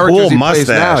 Yeah, the that characters cool he plays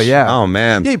now. mustache. Yeah. Oh,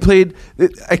 man. Yeah, he played.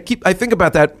 I think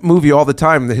about that movie all the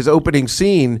time. His opening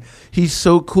scene. He's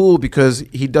so cool because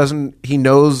he doesn't. He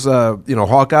knows,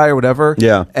 Hawkeye or whatever.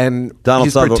 Yeah. And Donald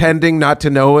he's Sutherland. pretending not to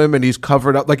know him, and he's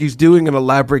covered up like he's doing an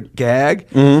elaborate gag.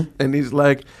 Mm-hmm. And he's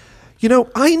like,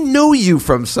 I know you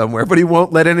from somewhere, but he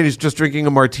won't let in, and he's just drinking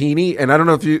a martini. And I don't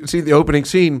know if you see the opening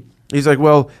scene. He's like,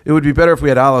 well, it would be better if we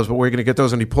had olives, but we're going to get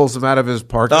those. And he pulls them out of his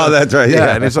parka. Oh, that's right,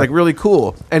 yeah. And it's like really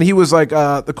cool. And he was like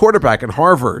the quarterback in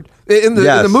Harvard in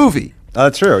the movie. Oh,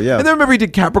 that's true, yeah. And then remember he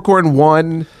did Capricorn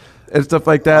 1 and stuff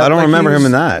like that. I don't Like, remember him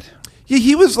in that. Yeah,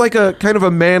 he was like a kind of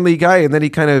a manly guy, and then he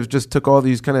kind of just took all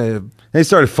these kind of... He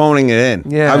started phoning it in.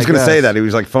 Yeah, I was I going to say guess. that. He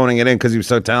was like phoning it in because he was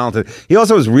so talented. He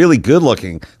also was really good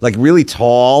looking, like really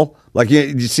tall. Like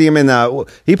you see him in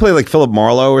he played like Philip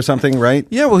Marlowe or something, right?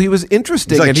 Yeah, well, he was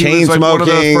interesting. He's like and he was like one of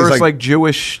the chain-smoking, he's first like-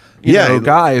 Jewish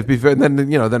guys. Before, and then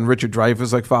then Richard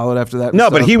Dreyfuss Richard after that. and No,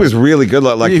 but stuff. he was really good.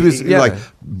 Like He was- yeah. like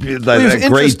He was that great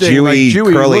interesting, like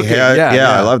Jewy curly looking. hair. Yeah, Yeah,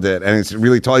 I yeah. loved it, and it's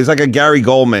really tall. He's like a Gary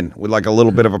Goldman with like a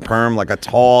little bit of a perm, like a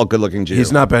tall, good-looking Jew.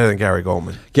 He's not better than Gary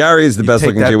Goldman. Gary is the You best take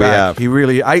looking that Jew we back. have. He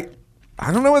really, I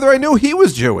don't know whether I knew he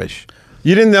was Jewish.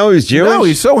 You didn't know he was Jewish? No,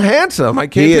 he's so handsome. I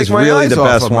can't He take is my really eyes the off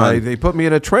best him. one. They put me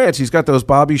in a trance. He's got those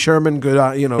Bobby Sherman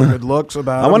good looks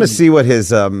about I him. want to see what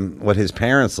his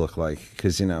parents look like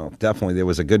because definitely there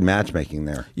was a good matchmaking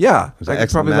there. Yeah, was I'd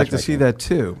excellent probably like to see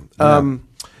matchmaking. that too.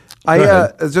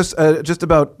 Just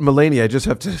about Mulaney, I just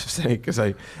have to say because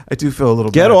I do feel a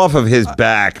little Get bad. off of his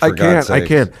back. For God's I sakes.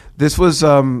 can't. This was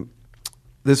one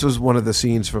of the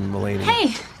scenes from Mulaney.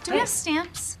 Hey, do we have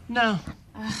stamps? No.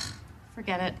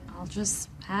 Forget it. I'll just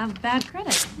have bad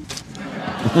credit.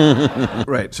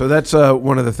 Right. So that's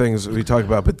one of the things we talked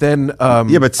about. But then,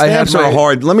 Yeah, but stamps are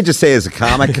hard. Let me just say, as a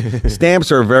comic,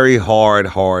 stamps are a very hard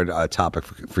topic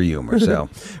for humor. So,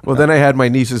 well, then I had my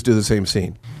nieces do the same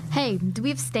scene. Hey, do we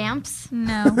have stamps?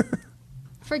 No.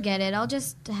 Forget it. I'll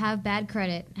just have bad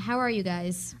credit. How are you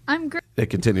guys? I'm great. It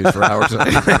continues for hours.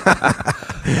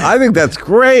 I think that's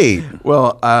great.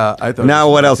 Well, I thought. Now,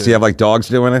 what else do you have? Like dogs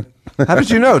doing it? How did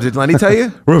you know? Did Lenny tell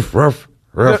you? Roof, roof,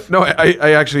 roof. No,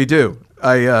 I actually do.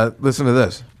 I listen to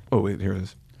this. Oh wait, here it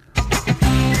is.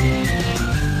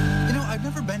 I've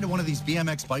never been to one of these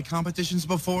BMX bike competitions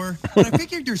before, but I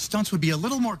figured your stunts would be a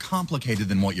little more complicated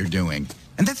than what you're doing,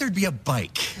 and that there'd be a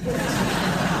bike.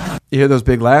 You hear those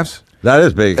big laughs? That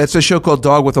is big. That's a show called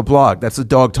Dog with a Blog. That's the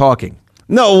dog talking.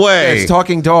 No way. It's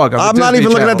talking dog. I'm not even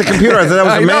looking at the computer. I thought that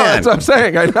was a I know, man. that's what I'm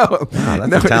saying. I know.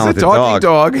 That's a talented it's a talking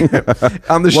dog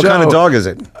on the show. What kind of dog is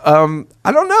it?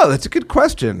 I don't know. That's a good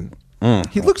question.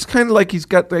 He looks kind of like he's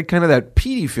got kind of that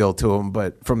Petey feel to him,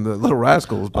 but from the Little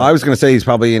Rascals. But. I was going to say he's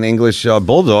probably an English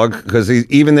bulldog because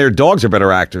even their dogs are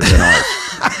better actors than ours.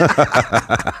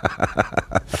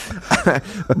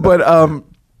 But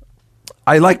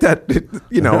I like that.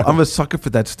 I'm a sucker for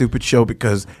that stupid show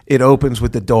because it opens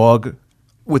with the dog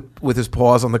with his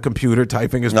paws on the computer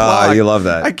typing his blog. You love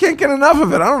that. I can't get enough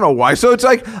of it. I don't know why. So it's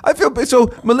like I feel so.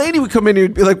 Mulaney would come in and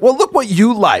he'd be like, "Well, look what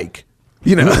you like."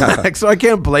 So I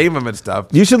can't blame him and stuff.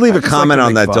 You should leave a just comment like to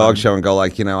on make that fun. dog show and go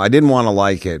like, I didn't want to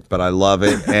like it, but I love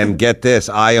it. And get this,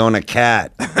 I own a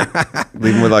cat.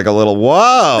 Leave him with like a little,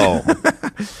 whoa.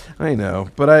 I know,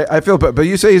 but I feel, but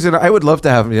you say he's in. I would love to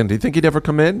have him in. Do you think he'd ever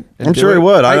come in? I'm sure he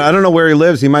would. I don't know where he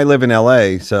lives. He might live in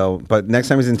L.A. But next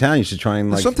time he's in town, you should try and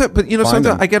like. Sometimes, but find sometimes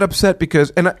him. I get upset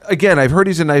because, again, I've heard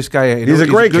he's a nice guy. He's a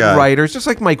great good guy. writer. It's just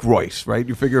like Mike Royce, right?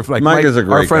 You figure if like Mike is a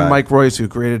great our friend guy. Mike Royce, who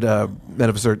created Men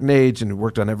of a Certain Age and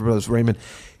worked on Everybody Loves Raymond,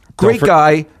 great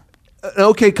guy, an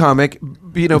okay comic,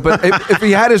 But if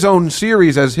he had his own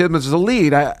series as him as the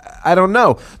lead, I don't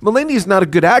know. Mulaney's not a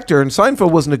good actor, and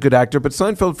Seinfeld wasn't a good actor, but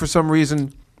Seinfeld for some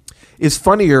reason is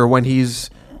funnier when he's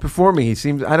performing. He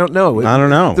seems, I don't know. I don't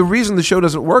know. The reason the show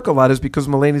doesn't work a lot is because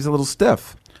Mulaney's a little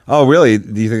stiff. Oh, really?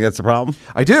 Do you think that's the problem?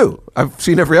 I do. I've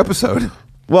seen every episode.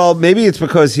 Well, maybe it's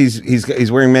because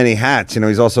he's wearing many hats.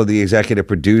 He's also the executive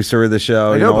producer of the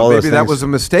show. I know, all but those maybe that things. was a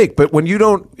mistake. But when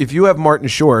if you have Martin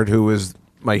Short, who is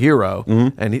my hero,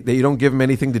 and you don't give him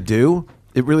anything to do,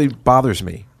 it really bothers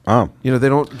me. Oh, they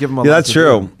don't give him a lot. Yeah, that's to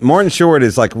true. do. Martin Short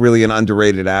is like really an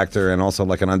underrated actor, and also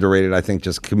like an underrated, I think,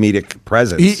 just comedic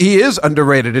presence. He is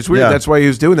underrated. It's weird. Yeah. That's why he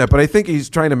was doing that. But I think he's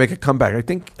trying to make a comeback. I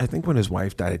think when his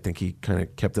wife died, I think he kind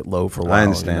of kept it low for a while. I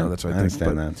understand. That's what I I think.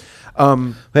 understand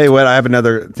that. Hey, Wes, I have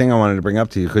another thing I wanted to bring up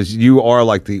to you because you are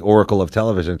like the oracle of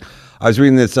television. I was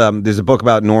reading this. There's a book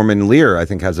about Norman Lear. I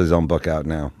think has his own book out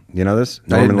now. You know this,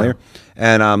 Norman Lear?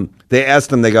 And they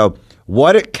asked him. They go,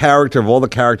 "What character of all the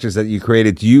characters that you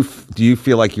created do you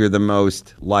feel like you're the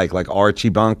most like Archie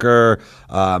Bunker?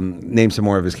 Name some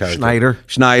more of his characters.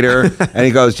 Schneider." And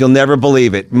he goes, "You'll never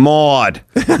believe it, Maude.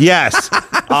 Yes."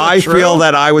 I feel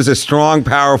that I was a strong,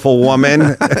 powerful woman.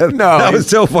 No, that was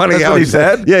so funny. That's how what he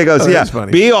said. Yeah, he goes, That's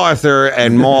funny. B. Arthur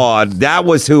and Maude. That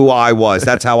was who I was.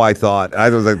 That's how I thought. I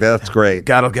was like, that's great.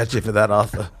 God will get you for that,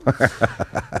 Arthur.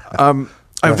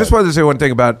 I just wanted to say one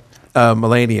thing about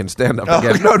Mulaney and stand-up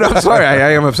again. No, sorry,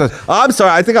 I am obsessed. I'm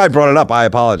sorry. I think I brought it up. I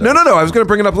apologize. No. I was going to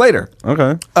bring it up later.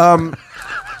 Okay. I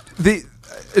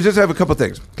just have a couple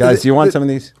things. Guys, do you want some of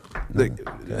these?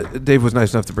 Dave was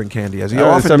nice enough to bring candy, as he Oh,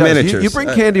 often some does. miniatures. You bring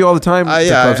candy all the time. to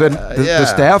yeah, clubs. And the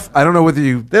staff, I don't know whether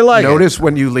you like notice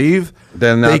when you leave,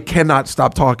 They're not- they cannot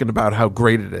stop talking about how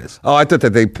great it is. Oh, I thought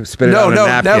that they spit it on a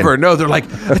napkin. Never. No, they're like,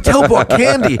 Attell bought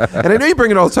candy. And I know you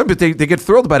bring it all the time, but they get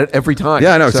thrilled about it every time.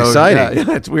 Yeah, I know. It's exciting.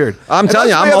 Yeah, it's weird. I'm telling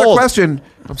you, that's I'm my other old. question.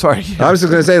 I'm sorry. I was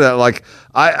just going to say that, like,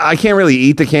 I can't really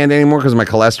eat the candy anymore because of my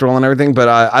cholesterol and everything, but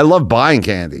I love buying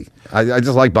candy. I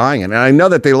just like buying it. And I know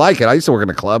that they like it. I used to work in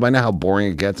a club. I know how boring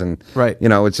it gets. And,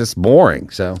 it's just boring.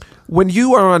 So when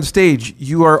you are on stage,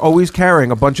 you are always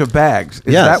carrying a bunch of bags.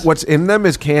 Is Yes. that what's in them?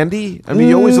 Is candy? I mean,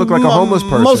 you always look like a homeless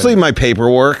person. Mostly my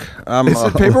paperwork. Is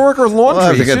it paperwork or laundry? I'll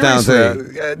have to get down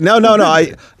Seriously. to no.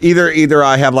 I either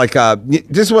I have like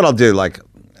this is what I'll do. Like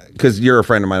because you're a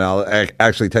friend of mine, I'll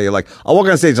actually tell you, like, I'll walk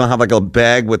on stage and I'll have like a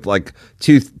bag with like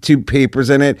two papers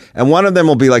in it, and one of them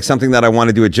will be like something that I want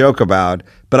to do a joke about,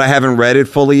 but I haven't read it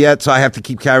fully yet, so I have to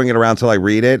keep carrying it around till I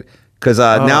read it, because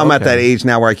now I'm at that age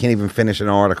now where I can't even finish an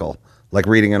article. Like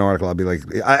reading an article, I'll be like,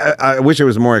 I wish it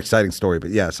was a more exciting story, but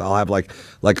yes, I'll have like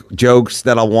jokes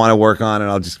that I'll want to work on, and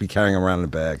I'll just be carrying them around in a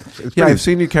bag. I've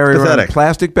seen you carry around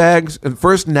plastic bags, and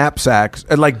first knapsacks,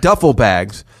 and like duffel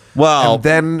bags. Well, and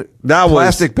then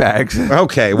plastic bags.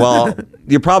 Okay, well,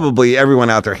 everyone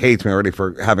out there hates me already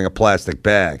for having a plastic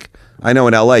bag. I know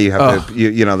in LA you have to,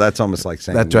 you know, that's almost like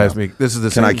saying, that drives me. This is the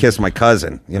can same. I kiss my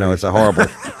cousin? You know, it's a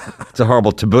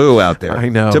horrible taboo out there. I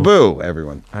know. Taboo,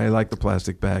 everyone. I like the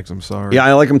plastic bags. I'm sorry. Yeah,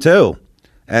 I like them too.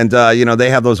 And, you know,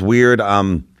 they have those weird,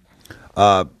 what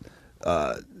are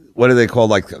they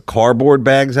called? Like cardboard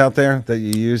bags out there that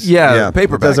you use? Yeah,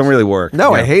 paper bags. It doesn't really work.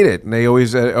 No, I hate it. And they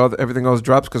always, everything always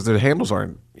drops because the handles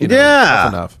aren't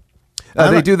tough enough.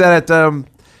 They do that at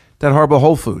that horrible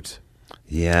Whole Foods.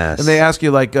 Yes. And they ask you,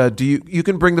 like, do you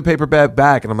can bring the paper bag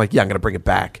back? And I'm like, yeah, I'm going to bring it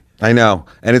back. I know.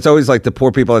 And it's always like the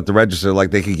poor people at the register,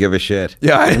 like they could give a shit.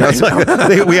 Yeah, I know.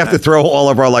 Like, we have to throw all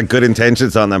of our like good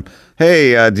intentions on them.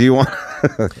 Hey, do you want...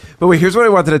 But wait, here's what I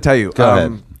wanted to tell you. Go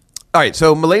ahead. All right,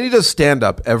 so Mulaney does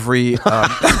stand-up every... he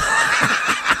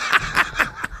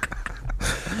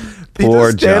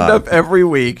does stand-up every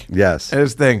week. Yes. And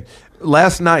his thing.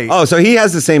 Last night... Oh, so he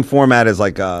has the same format as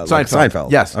like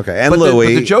Seinfeld. Yes. Okay, and but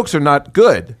Louis. But the jokes are not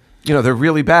good. You know, they're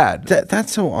really bad.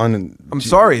 That's so I'm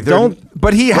sorry.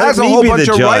 But he has a whole bunch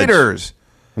of writers.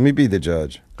 Let me be the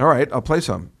judge. All right, I'll play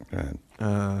some. Go ahead.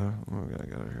 What I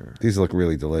got here? These look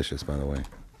really delicious, by the way.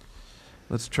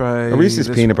 Let's try a Reese's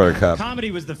peanut butter cup.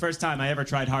 Comedy was the first time I ever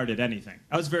tried hard at anything.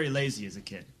 I was very lazy as a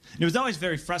kid. And it was always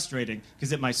very frustrating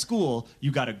because at my school,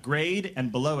 you got a grade,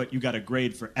 and below it, you got a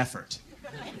grade for effort.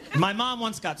 My mom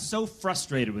once got so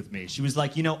frustrated with me. She was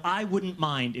like, you know, I wouldn't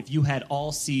mind if you had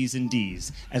all C's and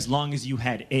D's as long as you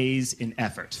had A's in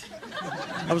effort.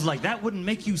 I was like, that wouldn't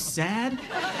make you sad?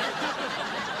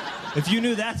 If you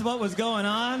knew that's what was going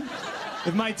on?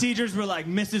 If my teachers were like,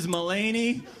 Mrs.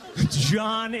 Mulaney,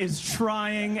 John is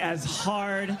trying as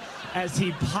hard as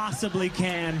he possibly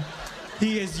can.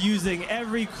 He is using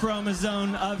every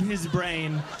chromosome of his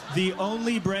brain, the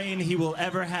only brain he will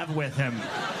ever have with him.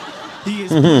 He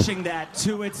is pushing that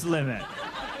to its limit.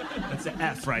 That's an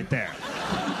F right there.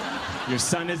 Your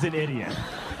son is an idiot,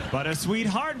 but a sweet,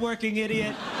 hardworking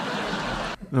idiot.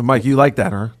 Mike, you like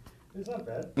that, huh? It's not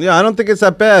bad. Yeah, I don't think it's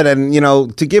that bad. And, you know,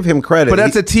 to give him credit. But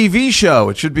that's a TV show.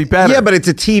 It should be better. Yeah, but it's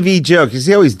a TV joke. You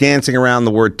see how he's dancing around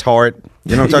the word tart?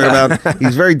 You know what I'm talking about?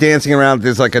 He's very dancing around.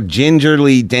 There's like a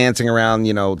gingerly dancing around,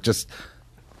 you know, just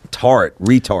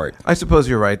retard. I suppose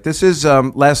you're right. This is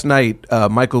last night.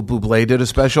 Michael Bublé did a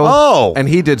special. Oh, and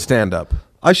he did stand up.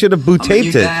 I should have boot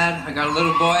taped it. Dad, I got a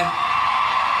little boy.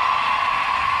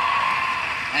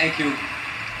 Thank you.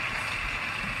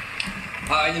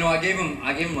 You know, I gave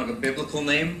him like a biblical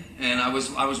name, and I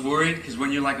was worried because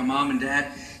when you're like a mom and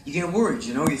dad, you get worried.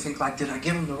 You know, you think like, did I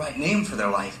give him the right name for their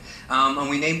life? And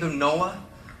we named him Noah.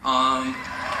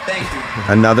 Thank you.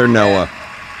 Another Noah.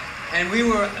 And we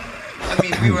were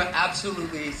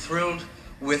absolutely thrilled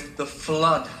with the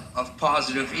flood of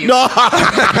positive emails. No!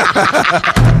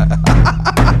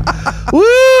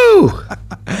 Woo!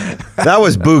 That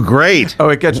was boo great. Oh,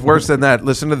 it gets worse than that.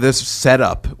 Listen to this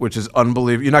setup, which is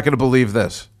unbelievable. You're not going to believe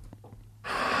this.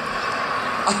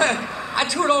 I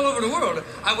toured all over the world.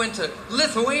 I went to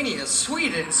Lithuania,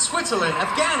 Sweden, Switzerland,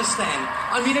 Afghanistan.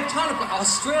 I mean, a ton of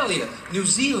Australia, New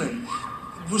Zealand,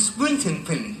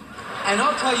 Wisconsin. And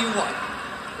I'll tell you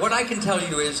what I can tell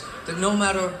you is that no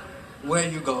matter where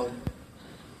you go,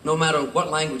 no matter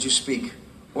what language you speak,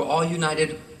 we're all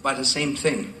united by the same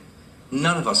thing.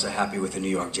 None of us are happy with the New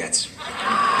York Jets.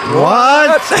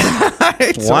 What?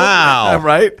 Wow.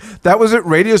 Right? That was at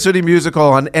Radio City Musical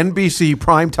on NBC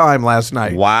primetime last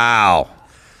night. Wow.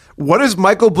 What is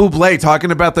Michael Bublé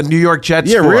talking about the New York Jets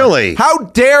Yeah, for? really? How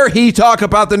dare he talk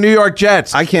about the New York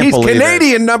Jets? I can't He's believe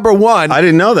Canadian, number one. I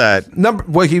didn't know that.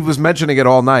 Well, he was mentioning it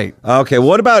all night. Okay,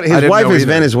 what about his wife is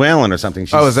Venezuelan or something?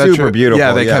 She's is that super true? beautiful.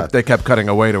 Yeah, they kept cutting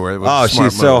away to her. It was Oh, a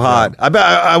smart she's so move, hot.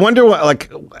 I wonder what,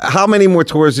 like, how many more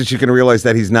tours is she going to realize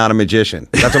that he's not a magician?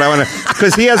 That's what I want to,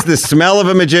 because he has the smell of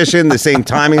a magician, the same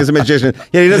timing as a magician.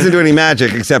 Yeah, he doesn't do any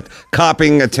magic except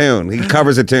copying a tune. He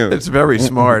covers a tune. It's very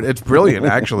smart. It's brilliant,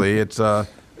 actually. It's what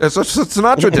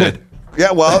Sinatra did.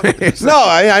 Yeah, well, no,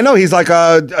 I know he's like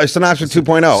a Sinatra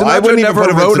 2.0. I wouldn't even put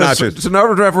him in Sinatra.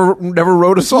 Sinatra never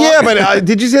wrote a song. Yeah, but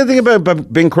did you see anything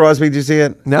about Bing Crosby? Did you see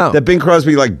it? No. That Bing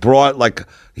Crosby like brought like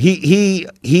he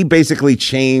basically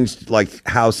changed like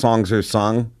how songs are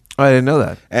sung. I didn't know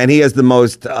that. And he has the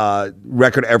most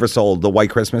record ever sold, the White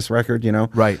Christmas record, you know?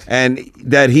 Right. And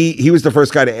that he was the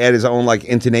first guy to add his own like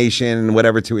intonation and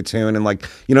whatever to a tune and like,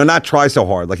 you know, not try so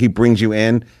hard. Like he brings you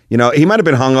in. You know, he might have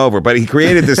been hungover, but he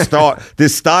created this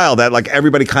this style that like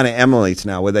everybody kind of emulates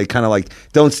now, where they kind of like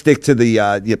don't stick to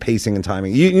the pacing and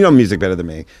timing. You know music better than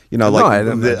me. You know, like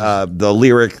the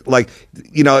lyric, like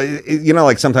you know,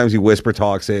 like sometimes he whisper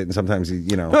talks it, and sometimes he,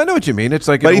 you know. No, I know what you mean. It's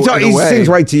like, but he sings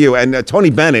right to you. And Tony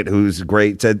Bennett, who's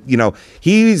great, said, you know,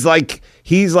 he's like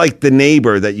the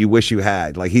neighbor that you wish you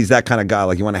had. Like he's that kind of guy.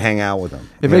 Like you want to hang out with him.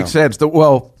 It makes sense.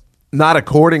 Well, not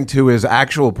according to his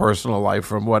actual personal life,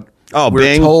 from what. Oh, we're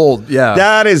Bing? told, yeah.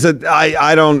 That is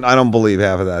I don't believe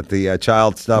half of that. The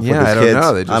child stuff with his I don't kids.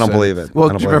 know. They just I don't said- believe it. Well,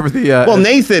 I don't do you believe remember it. the, well,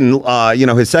 Nathan, you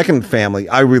know, his second family,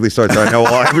 I really started to know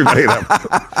everybody.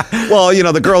 Well, you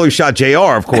know, the girl who shot JR,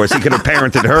 of course, he could have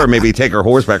parented her, maybe take her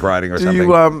horseback riding or Do something.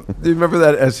 you remember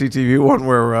that SCTV one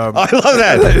where? I love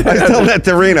that. I was telling that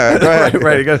to Rena. Go ahead.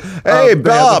 Right. He goes, Hey,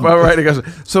 Bob. Right. He goes.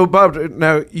 So, Bob,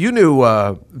 now you knew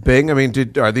Bing. I mean,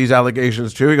 are these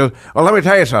allegations true? He goes. Well, let me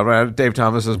tell you something. Dave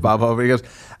Thomas is Bob Hope. He goes.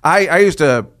 I used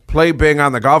to play Bing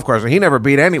on the golf course, and he never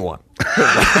beat anyone.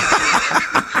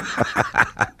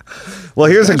 Well,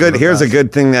 here's a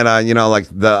good thing that you know, like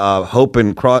the Hope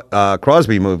and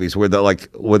Crosby movies were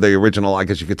the original, I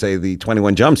guess you could say, the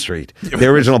 21 Jump Street, the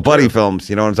original buddy films.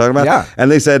 You know what I'm talking about? Yeah. And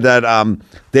they said that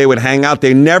they would hang out.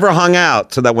 They never hung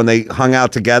out, so that when they hung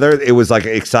out together, it was like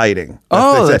exciting.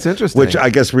 Oh, They that's said, interesting. Which I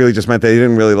guess really just meant they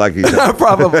didn't really like each other.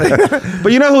 Probably.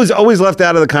 But you know who's always left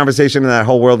out of the conversation in that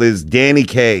whole world is Danny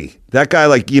Kaye. That guy,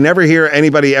 like, you never hear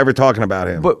anybody ever talking about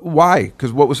him. But why?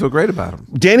 Because what was so great about him?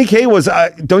 Danny Kaye was,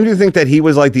 don't you think that he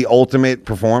was like the ultimate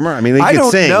performer? I mean, he I could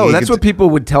don't sing. know. He That's could- what people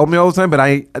would tell me all the time.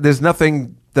 But there's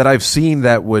nothing that I've seen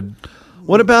that would.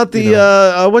 What about the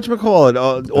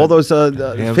whatchamacallit? All those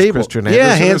Hans Fable. Christian Yeah,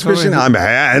 Andersen or Hans Christian. something? I'm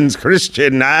Hans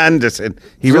Christian Andersen.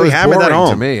 He So really it's hammered that boring home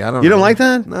to me. I don't You know. don't like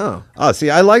that? No. Oh, see,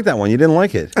 I like that one. You didn't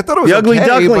like it. I thought it was the Ugly okay,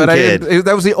 Duckling but Kid.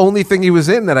 that was the only thing he was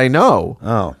in that I know.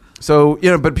 Oh. So, you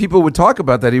know, but people would talk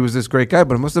about that he was this great guy,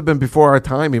 but it must have been before our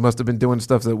time. He must have been doing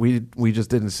stuff that we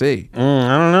just didn't see. I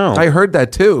don't know. I heard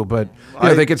that too, but you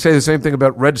know, they could say the same thing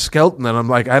about Red Skelton, and I'm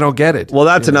like, I don't get it. Well,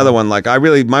 that's another one. Like,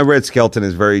 my Red Skelton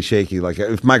is very shaky. Like,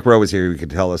 if Mike Rowe was here, he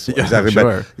could tell us exactly.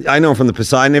 sure. But I know him from the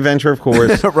Poseidon Adventure, of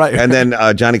course, Right. And then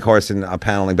Johnny Carson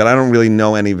paneling. But I don't really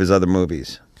know any of his other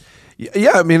movies.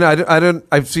 Yeah, I mean, I don't.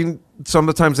 I've seen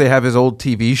sometimes they have his old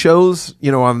TV shows,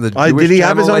 you know, on the Jewish did he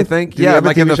have channel, his own- I think. did he Yeah, have a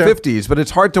like in TV the show? 50s, but it's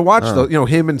hard to watch. You know,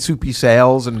 him and Soupy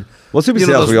Sales and Soupy you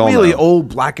know, Sales those we all really know. old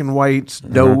black and whites,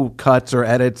 no cuts or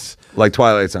edits. Like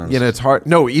Twilight Zones. You know, it's hard.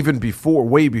 No, even before,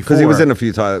 way before. Because he was in a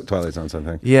few Twilight Zones, I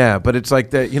think. Yeah, but it's like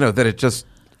that. You know that it just.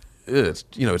 It's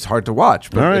it's hard to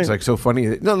watch, but All right. it's like so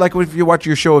funny. No, like if you watch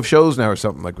your show of shows now or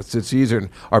something like with Sid Caesar, and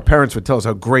our parents would tell us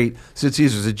how great Sid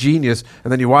Caesar's a genius,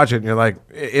 and then you watch it and you're like,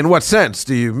 in what sense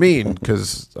do you mean?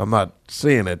 Because I'm not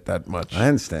seeing it that much. I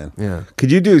understand. Yeah.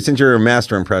 Could you do, since you're a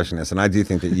master impressionist, and I do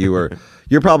think that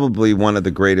you're probably one of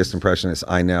the greatest impressionists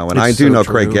I know, and It's I do so know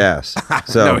true. Craig Gass.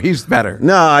 So No, he's better.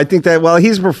 No, I think that, well,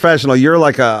 he's professional. You're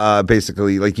like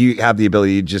basically, like you have the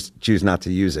ability, you just choose not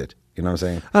to use it. You know what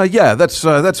I'm saying? Yeah, that's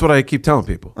what I keep telling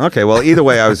people. Okay, well, either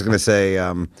way, I was going to say,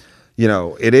 you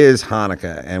know, it is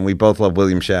Hanukkah, and we both love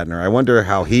William Shatner. I wonder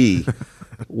how he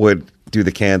would do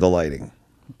the candle lighting.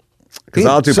 Because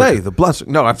I'll do the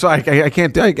blessing. No, I'm sorry, I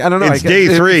can't. I don't know. It's day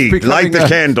 3. Light the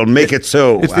candle, make it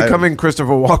so. It's becoming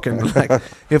Christopher Walken. Like,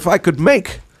 if I could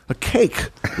make a cake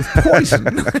with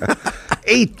poison.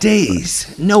 8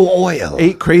 days, no oil.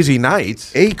 8 crazy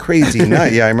nights. 8 crazy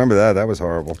nights. Yeah, I remember that. That was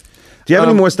horrible. Do you have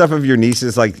any more stuff of your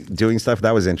nieces like doing stuff?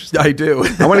 That was interesting. I do.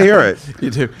 I want to hear it.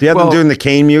 You do. Do you have them doing the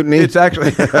Cane Mutiny? It's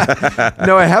actually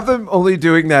no. I have them only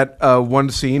doing that one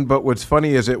scene. But what's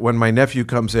funny is that when my nephew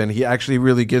comes in, he actually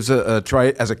really gives a try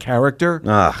as a character.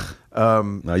 No,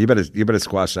 you better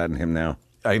squash that in him now.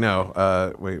 I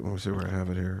know. Wait, let me see where I have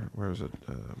it here. Where is it?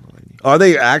 Are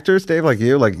they actors, Dave? Like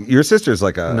you? Like your sister's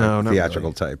like a No, not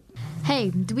theatrical really. type. Hey,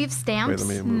 do we have stamps? Wait,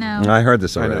 let me move. No. I heard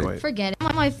this I know, already. wait. Forget it.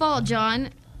 Not my fault, John.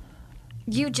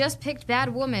 You just picked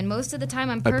bad woman. Most of the time,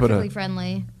 I'm I put perfectly a-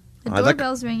 friendly. The I like-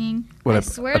 doorbell's ringing. What, I I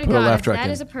swear to put a God, laugh if track that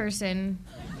in. is a person.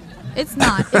 It's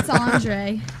not. It's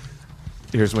Andre.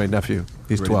 Here's my nephew.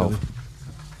 He's 12.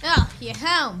 Oh, you're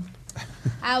home.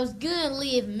 I was gonna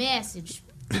leave a message.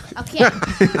 Okay.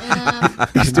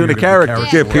 He's doing a character.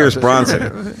 Get Pierce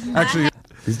Bronson. Actually,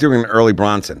 he's doing an early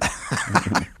Bronson.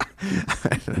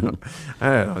 I don't know.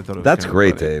 I thought it was That's kinda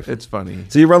great, funny. Dave. It's funny.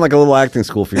 So you run like a little acting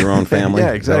school for your own family.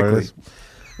 Yeah, Is that what it exactly.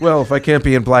 is? Well, if I can't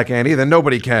be in Black Annie, then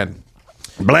nobody can.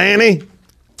 Blaney.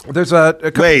 There's a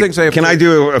couple Wait, things I have can to- I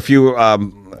do a few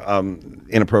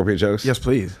inappropriate jokes? Yes,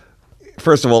 please.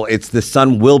 First of all, it's the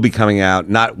sun will be coming out,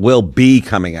 not will be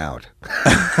coming out.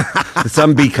 The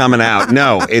sun be coming out.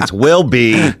 No, it's will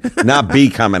be, not be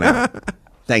coming out.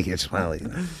 Thank you. Just want to let you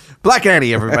know. Black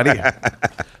Annie, everybody.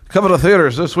 Coming to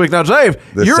theaters this week. Now, Dave,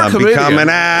 The you're a sun be comedian. coming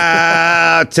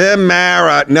out.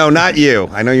 Tamara. No, not you.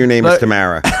 I know your name is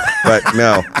Tamara. But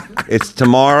no, it's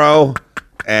tomorrow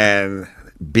and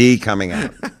be coming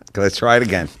out. Let's try it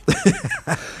again.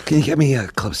 Can you get me a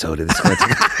club soda? This one?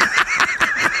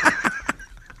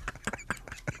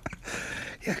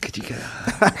 Yeah, could you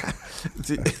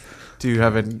get Do you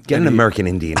have get an American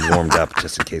Indian warmed up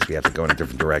just in case we have to go in a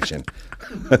different direction?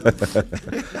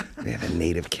 We have a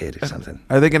native kid or something.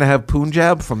 Are they going to have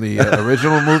Punjab from the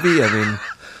original movie? I mean,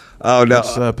 oh no,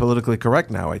 it's politically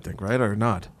correct now, I think, right? Or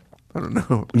not? I don't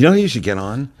know. You know who you should get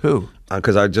on? Who?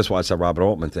 Because I just watched that Robert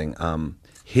Altman thing.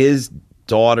 His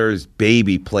daughter's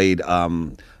baby played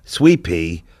Sweet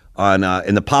Pea on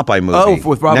in the Popeye movie. Oh,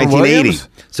 with Robin 1980. Williams?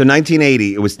 So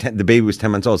 1980, it was the baby was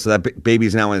 10 months old. So that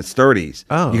baby's now in its 30s.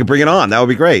 Oh. You could bring it on. That would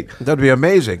be great. That would be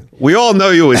amazing. We all know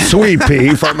you as Sweet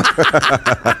Pea from.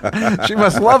 She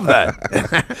must love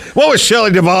that. What was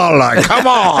Shelley Duvall like? Come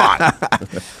on.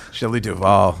 Shelley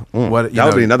Duvall. What that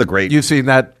would be another great. You've seen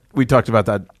that? We talked about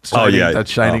that.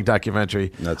 Shining Oh.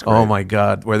 documentary. That's great. Oh my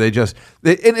God, where they just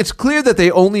and it's clear that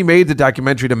they only made the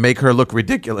documentary to make her look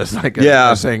ridiculous, like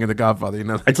I was saying in The Godfather. You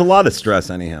know, It's a lot of stress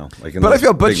anyhow. Like in but I those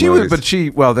feel, but big she movies. was, but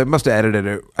she, well, they must have edited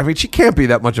it. I mean, she can't be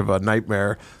that much of a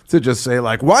nightmare to just say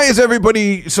like, why is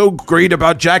everybody so great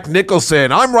about Jack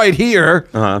Nicholson? I'm right here.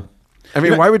 Uh-huh. I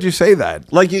mean, why would you say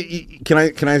that? Like, can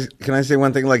I say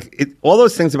one thing? Like, all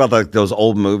those things about like those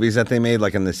old movies that they made,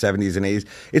 like in the 70s and 80s.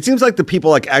 It seems like the people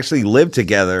like actually lived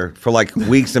together for like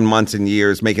weeks and months and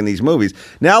years making these movies.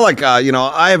 Now, like, I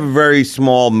have a very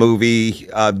small movie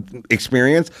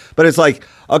experience, but it's like,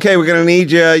 okay, we're gonna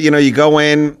need you. You know, you go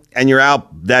in and you're out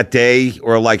that day,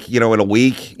 or like, in a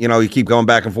week. You keep going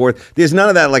back and forth. There's none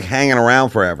of that like hanging around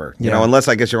forever. You know, unless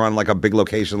I guess you're on like a big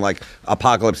location like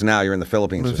Apocalypse Now. You're in the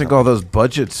Philippines. I think all those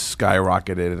budgets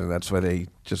skyrocketed, and that's why they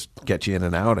just get you in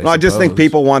and out. I just think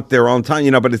people want their own time,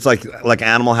 but it's like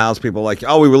Animal House. People like,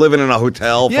 oh, we were living in a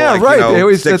hotel for They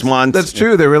always, 6 months. That's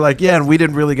true. They were like, and we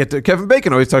didn't really get to. Kevin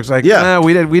Bacon always talks like,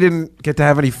 we didn't get to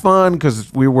have any fun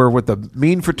because we were with the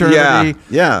mean fraternity.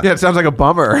 Yeah. It sounds like a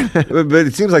bummer. but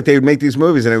it seems like they would make these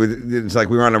movies, and it's like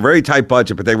we were on a very tight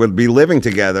budget, but they would be living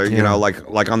together.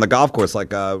 Like on the golf course,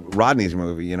 like Rodney's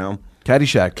movie.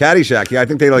 Caddyshack. Yeah, I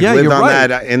think they lived on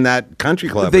that in that country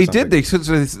club. They did. They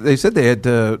said they had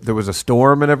to. There was a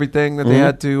storm and everything that they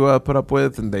had to put up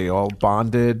with, and they all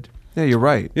bonded. Yeah, you're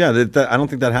right. Yeah, I don't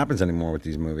think that happens anymore with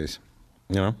these movies.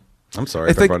 I'm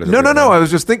sorry. No. I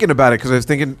was just thinking about it because I was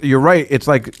thinking you're right. It's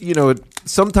like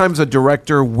sometimes a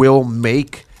director will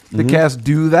make the cast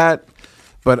do that.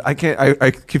 But I can't. I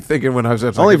keep thinking when I was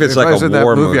only if it's like I was a in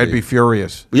war that movie, I'd be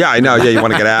furious. Yeah, I know. Yeah, you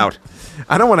want to get out.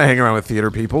 I don't want to hang around with theater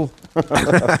people.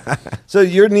 So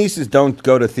your nieces don't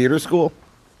go to theater school?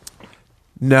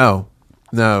 No.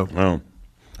 Oh.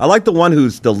 I like the one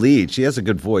who's the lead. She has a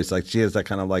good voice. Like she has that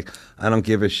kind of like I don't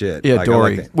give a shit. Yeah, like,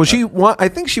 Dory. I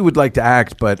think she would like to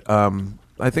act, but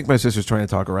I think my sister's trying to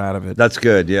talk her out of it. That's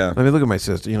good. Yeah. I mean, look at my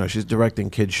sister. She's directing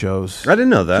kids shows. I didn't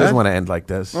know that. She doesn't want to end like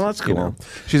this. Well, that's cool.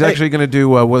 She's actually going to do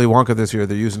Willy Wonka this year.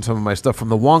 They're using some of my stuff from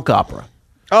the Wonka opera.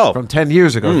 Oh, from 10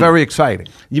 years ago. Very exciting.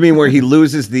 You mean where he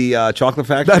loses the chocolate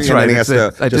factory? That's right. And then he has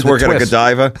to just work at a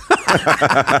Godiva?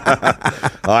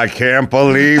 I can't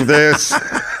believe this.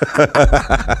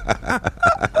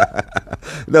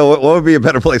 No, what would be a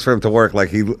better place for him to work? Like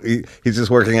he's just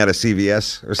working at a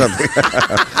CVS or something.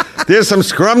 There's some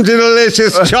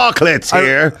scrumptious chocolates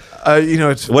here.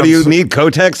 It's what do you need?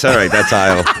 Kotex? All right, that's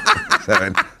aisle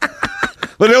 7.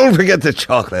 But don't forget the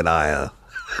chocolate aisle.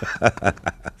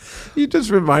 You just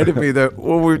reminded me that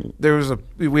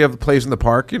we have a place in the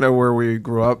park, where we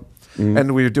grew up,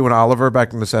 and we were doing Oliver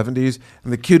back in the 70s,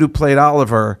 and the kid who played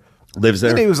Oliver lives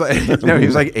there. And he was like, he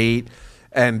was like 8,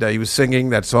 and he was singing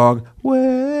that song,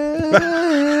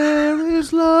 "Where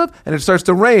is Love?" And it starts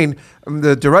to rain. And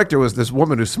the director was this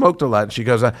woman who smoked a lot, and she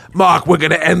goes, "Mark, we're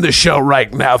going to end the show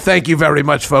right now. Thank you very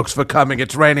much, folks, for coming.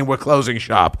 It's raining. We're closing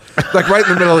shop." Like right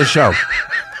in the middle of the show.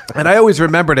 And I always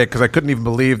remembered it because I couldn't even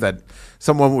believe that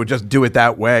someone would just do it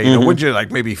that way. Wouldn't you like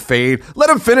maybe fade? Let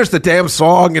him finish the damn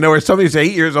song, or somebody's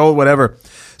 8 years old, whatever.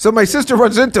 So my sister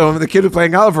runs into him, and the kid who's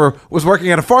playing Oliver was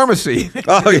working at a pharmacy in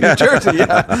New Jersey.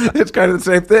 Yeah, it's kind of the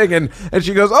same thing. And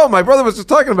she goes, "Oh, my brother was just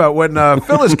talking about when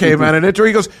Phyllis came out and intro."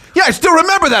 He goes, "Yeah, I still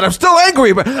remember that. I'm still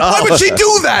angry, but why would she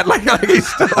do that?" Like he's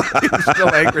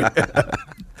still angry.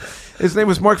 His name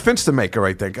was Mark Finstermaker,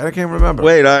 I think. I can't remember.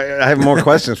 Wait, I have more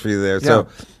questions for you there. So,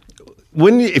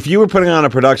 if you were putting on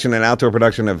an outdoor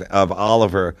production of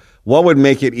Oliver, what would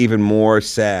make it even more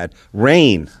sad?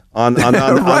 Rain on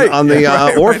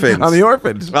the orphans. On the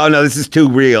orphans. Oh no, this is too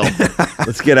real.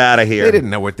 Let's get out of here. They didn't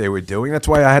know what they were doing. That's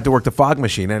why I had to work the fog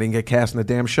machine. I didn't get cast in the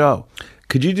damn show.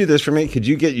 Could you do this for me? Could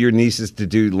you get your nieces to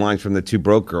do lines from the Two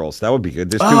Broke Girls? That would be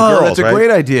good. There's two girls, that's a right? great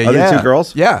idea. Are yeah. there two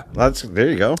girls? Yeah. There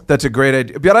you go. That's a great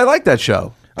idea. But I like that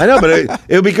show. I know, but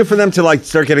it would be good for them to like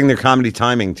start getting their comedy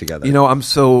timing together. You know, I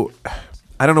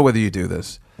don't know whether you do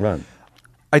this. Right.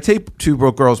 I tape Two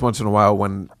Broke Girls once in a while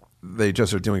when they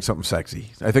just are doing something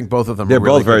sexy. I think both of them They're are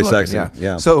really both very good looking, sexy,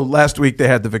 yeah. So last week they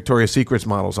had the Victoria's Secrets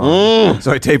models on.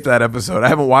 So I taped that episode. I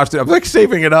haven't watched it. I'm like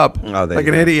saving it up like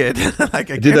an idiot. Like,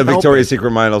 I do can't the help Victoria's it.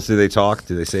 Secret models, do they talk?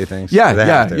 Do they say things? Yeah, They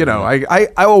have to, you know,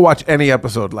 I will watch any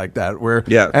episode like that where,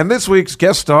 and this week's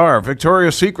guest star,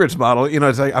 Victoria's Secrets model, you know,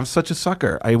 it's like, I'm such a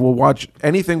sucker. I will watch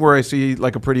anything where I see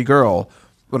like a pretty girl.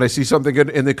 When I see something good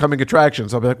in the coming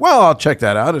attractions, I'll be like, well, I'll check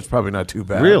that out. It's probably not too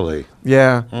bad. Really?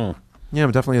 Yeah. Yeah,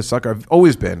 I'm definitely a sucker. I've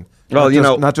always been. Well,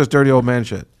 not just dirty old man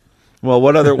shit. Well,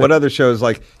 what other shows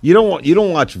like you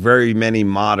don't watch very many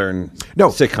modern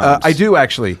sitcoms? I do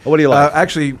actually. What do you like?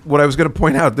 Actually, what I was going to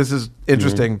point out. This is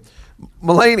interesting.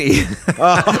 Mulaney.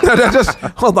 Just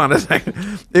hold on a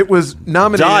second. It was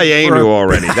nominated. Dianu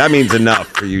already. That means enough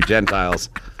for you Gentiles.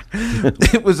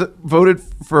 It was voted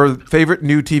for favorite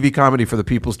new TV comedy for the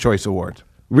People's Choice Award.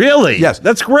 Really? Yes,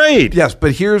 that's great. Yes,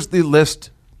 but here's the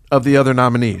list of the other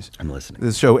nominees. I'm listening.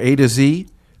 This show A to Z,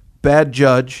 Bad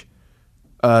Judge,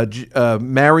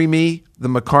 Marry Me, The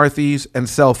McCarthys, and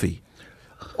Selfie.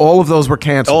 All of those were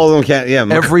canceled. All of them can't. Yeah,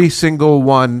 every single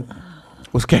one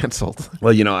was canceled.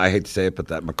 Well, you know, I hate to say it, but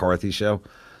that McCarthy show.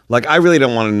 Like, I really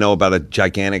don't want to know about a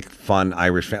gigantic, fun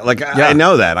Irish family. Like, I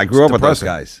know that. I grew up with those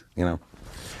guys. You know.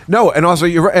 No, and also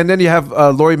and then you have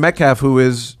Laurie Metcalf, who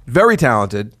is very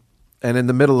talented, and in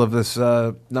the middle of this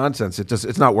nonsense,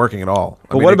 it's not working at all.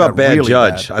 But what about Bad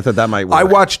Judge? I thought that might work. I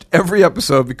watched every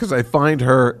episode because I find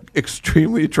her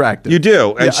extremely attractive. You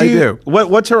do, and I do.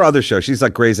 What's her other show? She's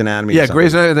like Grey's Anatomy. Yeah,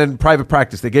 Grey's Anatomy, and then Private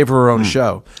Practice. They gave her own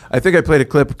show. I think I played a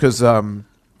clip because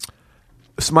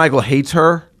Smigel hates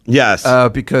her. Yes,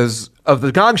 because of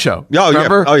the Gong Show. Oh,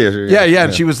 remember? Yeah. Yeah,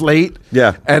 and she was late.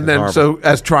 Yeah, and then horrible. So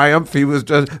as Triumph, he was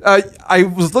just. I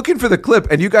was looking for the clip,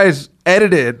 and you guys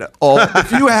edited all.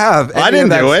 If you have any I didn't of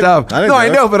that do it. stuff, I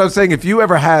know, but I'm saying if you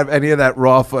ever have any of that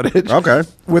raw footage,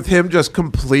 with him just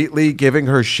completely giving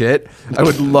her shit, I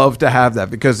would love to have that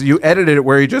because you edited it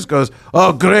where he just goes,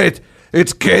 "Oh, great."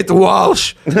 It's Kate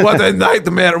Walsh. What a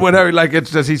nightmare. Whatever. Like,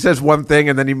 it's just, he says one thing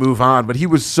and then he move on. But he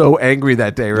was so angry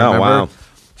that day, remember? Oh, wow.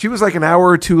 She was like an hour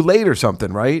or two late or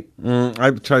something, right?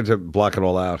 I tried to block it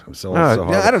all out. So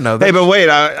yeah, I don't know. Hey, but wait.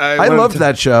 I loved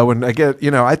that show. And I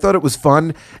I thought it was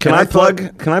fun. Can I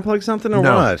plug something or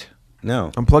what?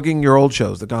 No. I'm plugging your old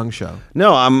shows, The Gong Show.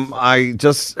 No, I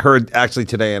just heard actually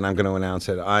today, and I'm going to announce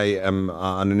it. I am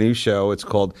on a new show. It's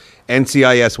called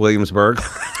NCIS Williamsburg,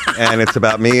 and it's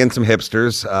about me and some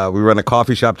hipsters. We run a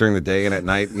coffee shop during the day, and at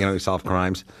night, we solve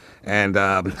crimes. And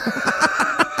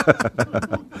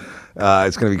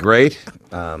it's going to be great.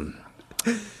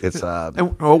 It's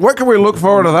what can we look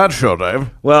forward to that show, Dave?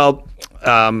 Well,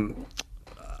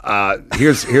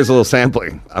 here's a little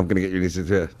sampling. I'm going to get you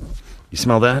to. You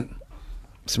smell that?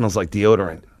 Smells like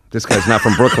deodorant. This guy's not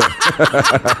from Brooklyn.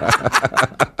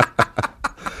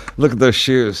 Look at those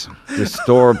shoes. The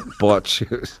store-bought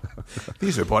shoes.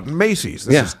 These are bought in Macy's.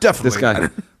 This is definitely this guy.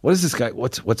 What is this guy?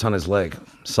 What's on his leg?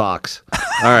 Socks.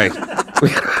 All right.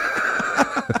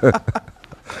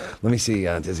 Let me see.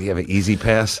 Does he have an Easy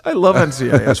Pass? I love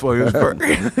NCIS Williamsburg.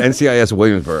 NCIS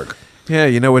Williamsburg. Yeah,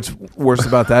 you know what's worse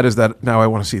about that is that now I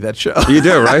want to see that show. You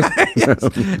do, right? Yes.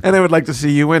 And I would like to see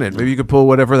you in it. Maybe you could pull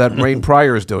whatever that Rain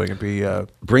Pryor is doing and be.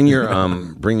 Bring your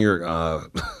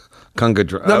Kunga.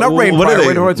 No, not Rain Pryor. Wait,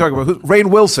 what am I talking about? Rain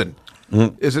Wilson.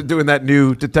 Is it doing that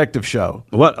new detective show?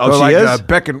 What? Oh, or she like,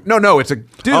 is? No, it's a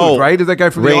dude, right? Is that guy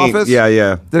from The Office?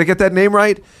 Yeah. Did I get that name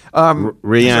right?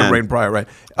 Rain Pryor, right?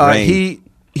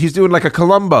 He's doing like a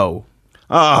Columbo.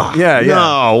 Oh, yeah.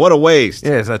 No, what a waste.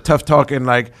 Yeah, it's a tough talking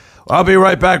like, I'll be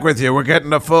right back with you. We're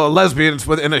getting a full lesbians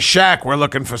in a shack. We're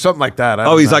looking for something like that.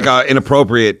 He's like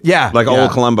inappropriate. Yeah. Like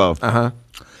old Columbo. Uh-huh.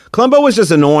 Columbo was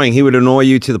just annoying. He would annoy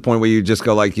you to the point where you just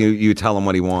go like, you tell him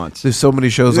what he wants. There's so many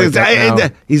shows like that now.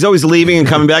 He's always leaving and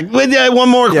coming back. One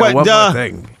more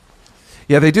thing.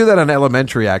 Yeah, they do that on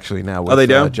Elementary actually now. With, they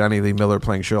do? Johnny Lee Miller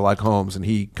playing Sherlock Holmes, and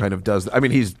he kind of does. I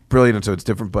mean, he's brilliant, and so it's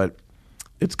different, but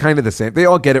It's kind of the same. They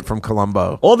all get it from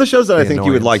Columbo. All the shows that I think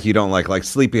you would annoyance. like, you don't like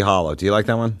Sleepy Hollow. Do you like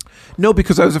that one? No,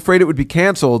 because I was afraid it would be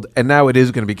canceled, and now it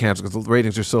is going to be canceled because the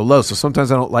ratings are so low. So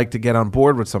sometimes I don't like to get on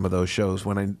board with some of those shows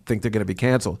when I think they're going to be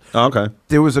canceled. Oh, okay.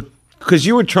 There was a because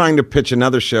you were trying to pitch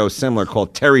another show similar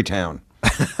called Terrytown,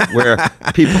 where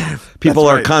people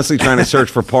are right. constantly trying to search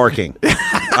for parking.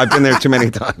 I've been there too many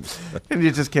times. and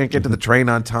you just can't get to the train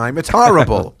on time. It's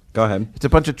horrible. Go ahead. It's a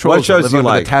bunch of trolls What shows that live do you under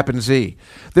like? the Tappan Zee.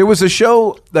 There was a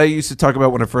show that I used to talk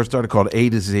about when I first started called A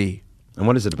to Z. And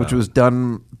what is it about? Which was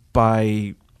done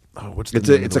by what's the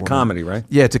name of It's the a woman? comedy, right?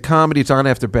 Yeah, it's a comedy. It's on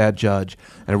after Bad Judge,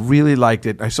 and I really liked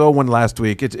it. I saw one last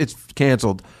week. It's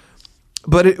canceled,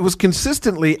 but it was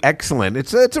consistently excellent.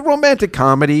 It's a romantic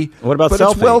comedy. What about but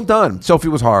Sophie? It's well done. Sophie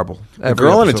was horrible. Every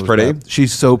girl in it's episode was pretty. bad.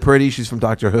 She's so pretty. She's from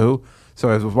Doctor Who. So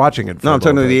I was watching it. For No, a I'm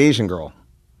talking little to the bit. Asian girl.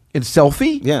 In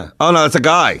Selfie? Yeah. Oh no, it's a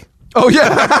guy. Oh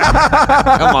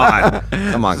yeah.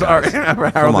 Come on. Sorry, guys.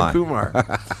 Harold Come and on.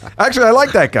 Kumar. Actually, I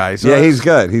like that guy. So Yeah, I was he's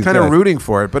good. He's kind of good. rooting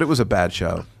for it, but it was a bad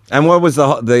show. And what was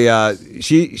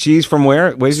she's from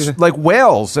where? Where did you say? Like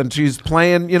Wales, and she's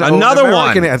playing, Another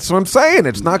American. one. That's what I'm saying.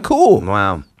 It's not cool.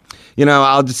 Wow.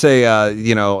 I'll just say,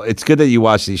 it's good that you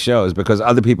watch these shows because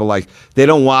other people they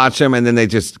don't watch them and then they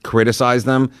just criticize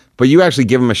them. But you actually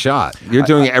give them a shot. You're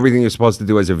doing everything you're supposed to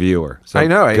do as a viewer. So, I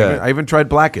know. good. I even tried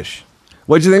Blackish.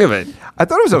 What'd you think of it? I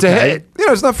thought it was It's a okay. hit.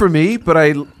 It's not for me, but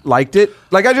I liked it.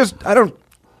 I don't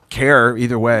care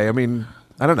either way. I mean,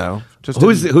 I don't know. Just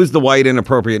Who's the white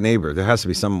inappropriate neighbor? There has to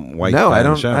be some white. No, guy I in the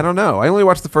don't. show. I don't know. I only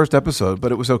watched the first episode,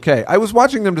 but it was okay. I was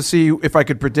watching them to see if I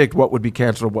could predict what would be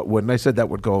canceled or what wouldn't. I said that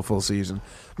would go a full season.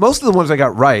 Most of the ones I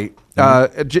got right.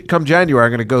 Come January,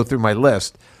 I'm going to go through my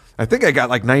list. I think I got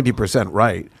 90%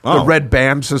 right. Oh. The Red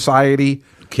Band Society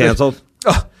Canceled.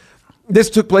 This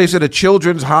took place at a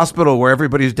children's hospital where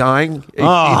everybody's dying.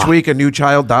 Each week, a new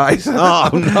child dies. Oh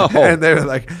no! And they're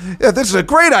like, "Yeah, this is a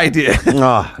great idea."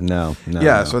 Oh no! Yeah,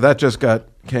 no. so that just got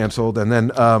canceled, and then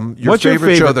What's your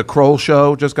favorite show, favorite- The Kroll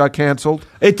Show, just got canceled.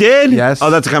 It did. Yes. Oh,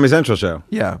 that's a Comedy Central show.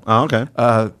 Yeah. Oh, okay.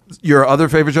 Your other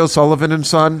favorite show, Sullivan and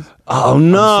Son. Oh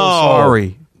no! I'm so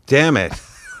sorry. Damn it.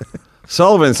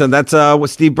 Sullivan said that's what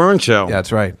Steve Burns show. Yeah,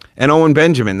 that's right. And Owen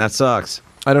Benjamin. That sucks.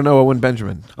 I don't know Owen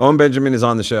Benjamin. Owen Benjamin is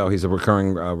on the show. He's a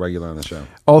recurring regular on the show.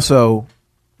 Also,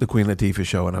 the Queen Latifah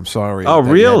show, and I'm sorry. Oh, that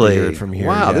you had to really? hear it from here.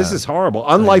 Wow, Yeah. this is horrible.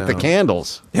 Unlike the know.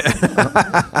 candles.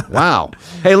 Wow.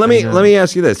 Hey, let me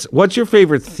ask you this: what's your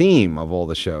favorite theme of all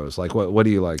the shows? What do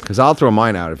you like? Because I'll throw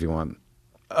mine out if you want.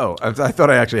 Oh, I thought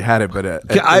I actually had it, but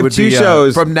I have two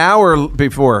shows from now or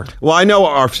before. Well, I know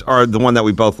are the one that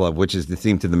we both love, which is the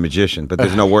theme to The Magician, but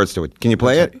there's no words to it. Can you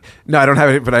play it? No, I don't have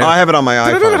it, but I have it on my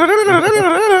iPhone.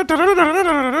 Do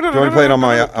you want to play it on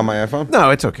my iPhone? No,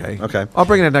 it's okay. Okay. I'll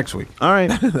bring it in next week. All right.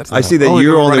 That's I not- see that only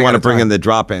you we're only running want out to of bring time. in the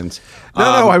drop-ins. No,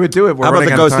 I would do it. We're How about running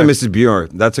the out of Ghost of time. Mrs. Buer?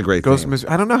 That's a great Ghost theme. of Mrs.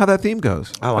 I don't know how that theme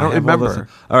goes. Oh, I don't have all those-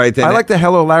 remember. All right, then I like the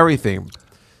Hello Larry theme.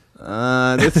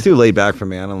 It's too laid back for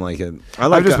me. I don't like it.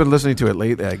 I've just been listening to it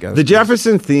lately, I guess. The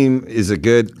Jefferson theme is a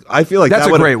good. I feel like That's that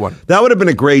a would've- great one. That would have been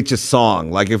a great just song.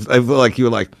 Like if like you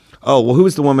were like, oh well, who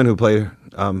was the woman who played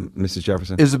Mrs.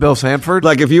 Jefferson? Isabel Sanford.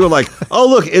 Like if you were like, oh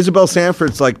look, Isabel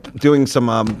Sanford's like doing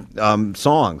some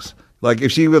songs. Like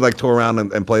if she would like tour around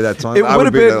and play that song, It I would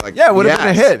have been, like, it would have been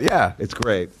a yes. hit. Yeah, It's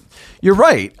great. you're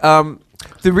right.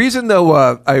 The reason though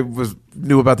I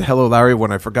knew about the Hello Larry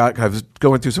one, I forgot. I was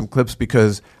going through some clips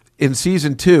because in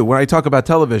season 2, when I talk about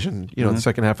television, the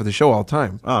second half of the show all the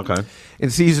time. Oh, okay. In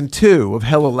season 2 of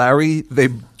Hello Larry,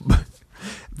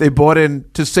 they bought in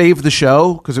to save the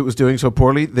show because it was doing so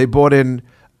poorly. They bought in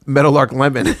Meadowlark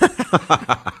Lemon,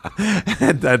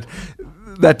 and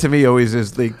that to me always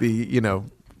is the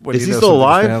when Is you he know still something's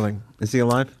alive? failing. Is he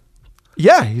alive?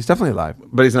 Yeah, he's definitely alive.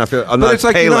 But he's not feeling. Oh, But no, it's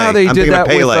like Pele. you know how they I'm did thinking that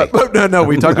of Pele. with no,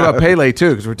 we talked about Pele too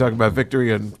because we're talking about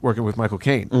Victory and working with Michael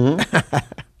Caine.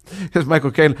 Because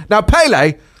Michael Caine. Now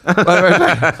Pele,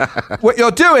 what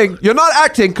you're doing, you're not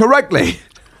acting correctly.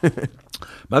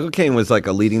 Michael Caine was like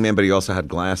a leading man, but he also had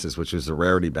glasses, which was a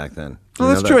rarity back then. Well,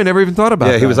 You that's know true. that? I never even thought about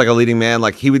Yeah, that. he was like a leading man.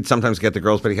 Like he would sometimes get the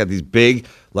girls, but he had these big,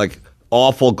 like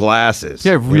awful glasses.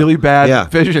 Yeah, really bad Yeah.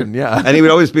 vision. Yeah, And he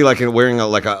would always be like wearing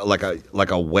like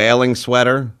a whaling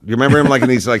sweater. Do you remember him like in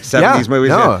these like 70s movies?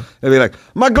 no. Yeah. He'd be like,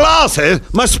 my glasses,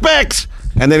 my specs,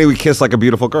 and then he would kiss like a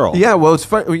beautiful girl. Yeah, well, it's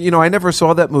fun. I never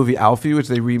saw that movie Alfie, which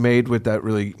they remade with that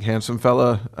really handsome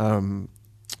fella.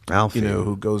 Alfie,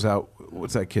 who goes out.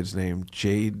 What's that kid's name?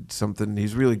 Jade something.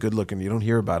 He's really good looking. You don't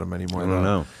hear about him anymore. I don't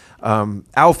know.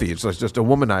 Alfie, it's just a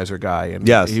womanizer guy, and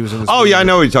Yes. he was in this. Oh movie. yeah, I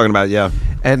know what you're talking about. Yeah.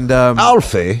 And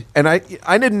Alfie, and I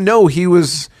didn't know he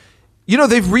was You know,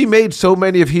 they've remade so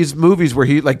many of his movies where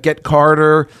he, like Get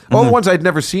Carter, all the ones I'd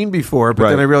never seen before, but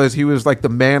then I realized he was like the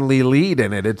manly lead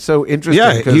in it. It's so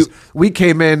interesting because we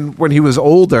came in when he was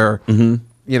older,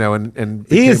 you know, and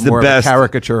he is the more best of a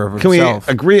caricature of himself.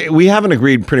 Can we agree? We haven't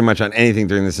agreed pretty much on anything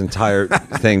during this entire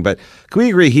thing, but can we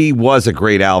agree he was a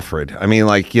great Alfred? I mean,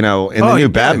 like, you know, in the new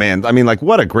Batman, I mean, like,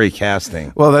 what a great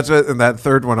casting. Well, that's in that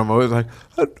third one, I'm always like,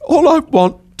 all I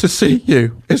want to see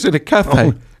you is in a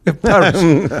cafe in Paris,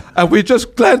 and we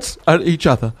just glance at each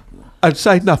other and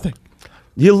say nothing.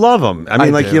 You love him. I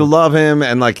mean, like, you love him,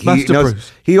 and like Master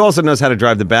Bruce. He also knows how to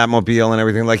drive the Batmobile and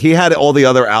everything. Like, he had all the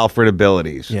other Alfred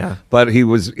abilities. Yeah, but he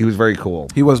was very cool.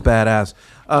 He was badass.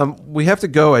 We have to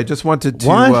go. I just wanted to.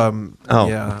 What?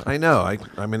 Yeah, I know.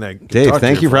 I mean, Dave,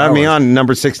 thank you for having me on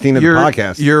number 16 of the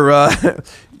podcast. You're.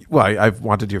 Well, I've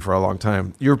wanted you for a long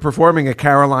time. You're performing at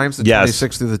Caroline's the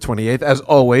 26th through the 28th. As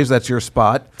always, that's your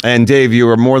spot. And Dave, you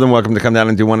are more than welcome to come down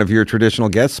and do one of your traditional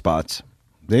guest spots.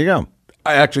 There you go.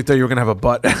 I actually thought you were going to have a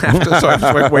butt after, so I was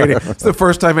like waiting. It's the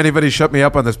first time anybody shut me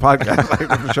up on this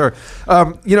podcast, for sure.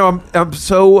 You know, I'm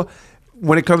so,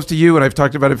 when it comes to you, and I've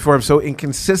talked about it before, I'm so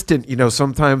inconsistent. You know,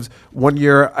 sometimes one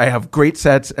year I have great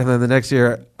sets, and then the next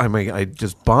year I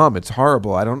just bomb. It's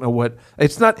horrible. I don't know what,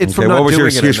 it's not, it's from not doing it. What was your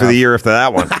excuse for the year after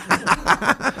that one?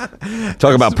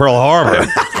 Talk about Pearl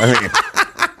Harbor. I mean,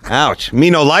 ouch. Me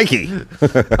no likey.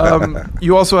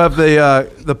 You also have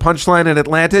the Punchline in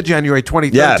Atlanta, January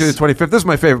 23rd to the 25th. This is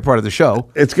my favorite part of the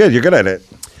show. It's good. You're good at it.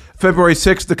 February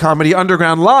 6th, the Comedy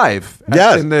Underground Live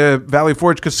in the Valley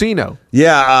Forge Casino.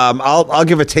 Yeah, I'll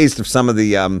give a taste of some of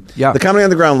the Comedy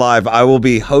Underground Live. I will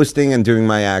be hosting and doing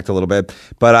my act a little bit,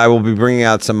 but I will be bringing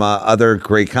out some other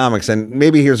great comics, and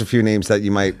maybe here's a few names that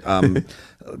you might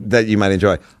that you might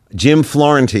enjoy. Jim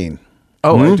Florentine.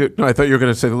 Oh, I thought you were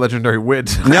going to say the legendary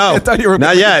Wids. No, I thought you were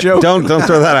not yet. Don't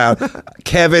throw that out.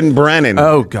 Kevin Brennan.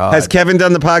 Oh God, has Kevin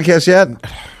done the podcast yet?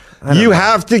 You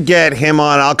have to get him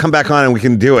on. I'll come back on and we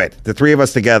can do it. The three of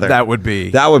us together. That would be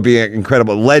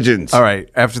incredible. Legends. All right,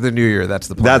 after the new year, that's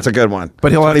the plan. That's a good one.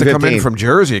 But he'll have to come in from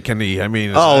Jersey, can he? I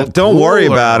mean, don't worry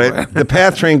about it. The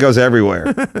PATH train goes everywhere.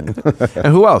 And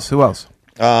who else?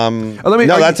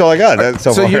 That's all I got.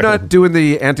 So you're not doing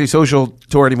the Antisocial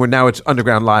tour anymore. Now it's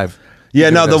Underground Live. Yeah,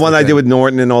 no, the one I did with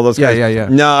Norton and all those guys. Yeah.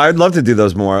 No, I'd love to do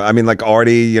those more. I mean, like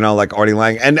Artie, you know, like Artie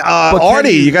Lang. And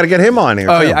Artie, you got to get him on here.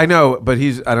 Oh, yeah, I know, but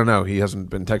I don't know. He hasn't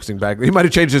been texting back. He might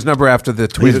have changed his number after the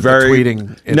tweet. He's very, the tweeting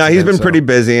incident, no, he's been pretty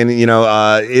busy. And, you know,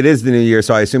 it is the new year,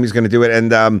 so I assume he's going to do it. And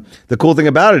the cool thing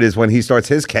about it is when he starts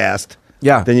his cast,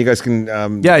 then you guys can go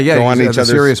on each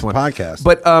other's podcast.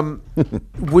 But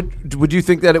would you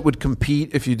think that it would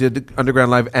compete if you did the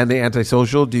Underground Live and the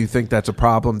Antisocial? Do you think that's a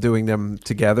problem doing them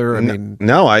together? I mean,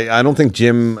 no, I don't think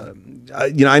Jim.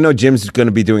 You know, I know Jim's going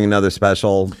to be doing another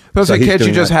special. But so can't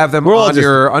you just have them on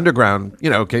your Underground? You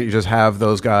know, can't you just have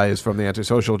those guys from the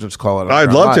Antisocial just call it?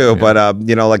 I'd love to, but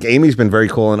you know, like Amy's been very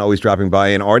cool and always dropping by,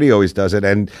 and Artie always does it.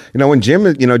 And you know, when Jim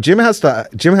has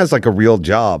like a real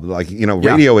job, like you know,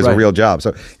 radio is a real job,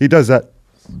 so he does that.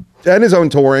 And his own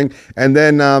touring, and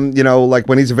then you know, like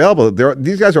when he's available,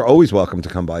 these guys are always welcome to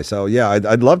come by. So yeah,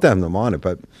 I'd love to have them on it,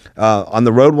 but on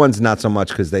the road ones, not so much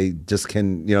because they just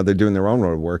can, you know, they're doing their own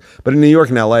road work. But in New York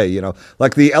and L.A., you know,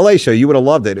 like the L.A. show, you would have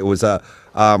loved it. It was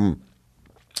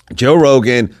Joe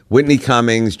Rogan, Whitney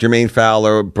Cummings, Jermaine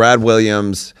Fowler, Brad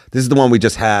Williams. This is the one we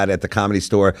just had at the Comedy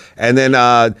Store. And then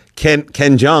Ken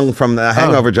Jeong from The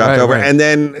Hangover dropped over. Right. And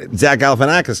then Zach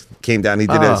Galifianakis came down. He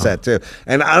did a set too.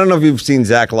 And I don't know if you've seen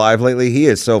Zach live lately. He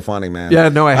is so funny, man. Yeah,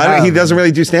 no, I have. He doesn't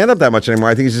really do stand-up that much anymore.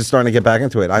 I think he's just starting to get back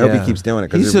into it. I hope he keeps doing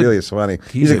it because it really is funny.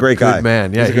 He's a great guy.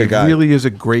 Man. Yeah, he's a good guy. He really is a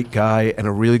great guy and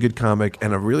a really good comic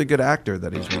and a really good actor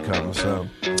that he's become. So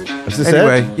is this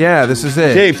anyway, it? Yeah, this is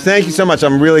it. Dave, thank you so much.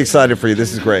 I'm really excited for you.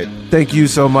 This is great. Thank you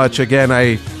so much. Again,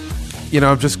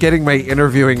 I'm just getting my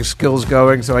interviewing skills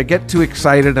going, so I get too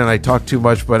excited and I talk too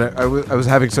much, but I was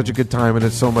having such a good time, and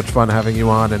it's so much fun having you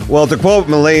on. And well, to quote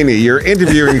Mulaney, your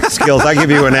interviewing skills, I give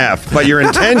you an F, but your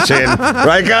intention,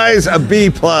 right, guys, a B+.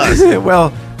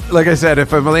 Well, like I said,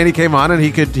 if Mulaney came on and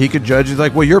he could judge, he's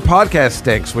like, well, your podcast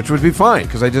stinks, which would be fine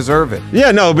because I deserve it.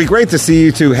 Yeah, no, it'd be great to see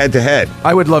you two head to head.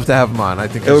 I would love to have him on. I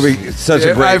think it would be such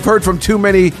a great. I've heard from too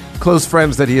many close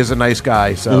friends that he is a nice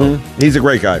guy. So he's a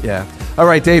great guy. Yeah. All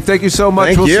right, Dave, thank you so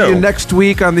much. We'll see you next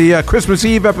week on the Christmas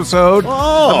Eve episode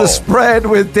of The Spread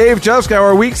with Dave Juskow,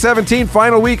 our Week 17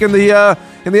 final week in the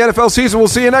NFL season. We'll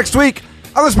see you next week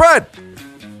on The Spread.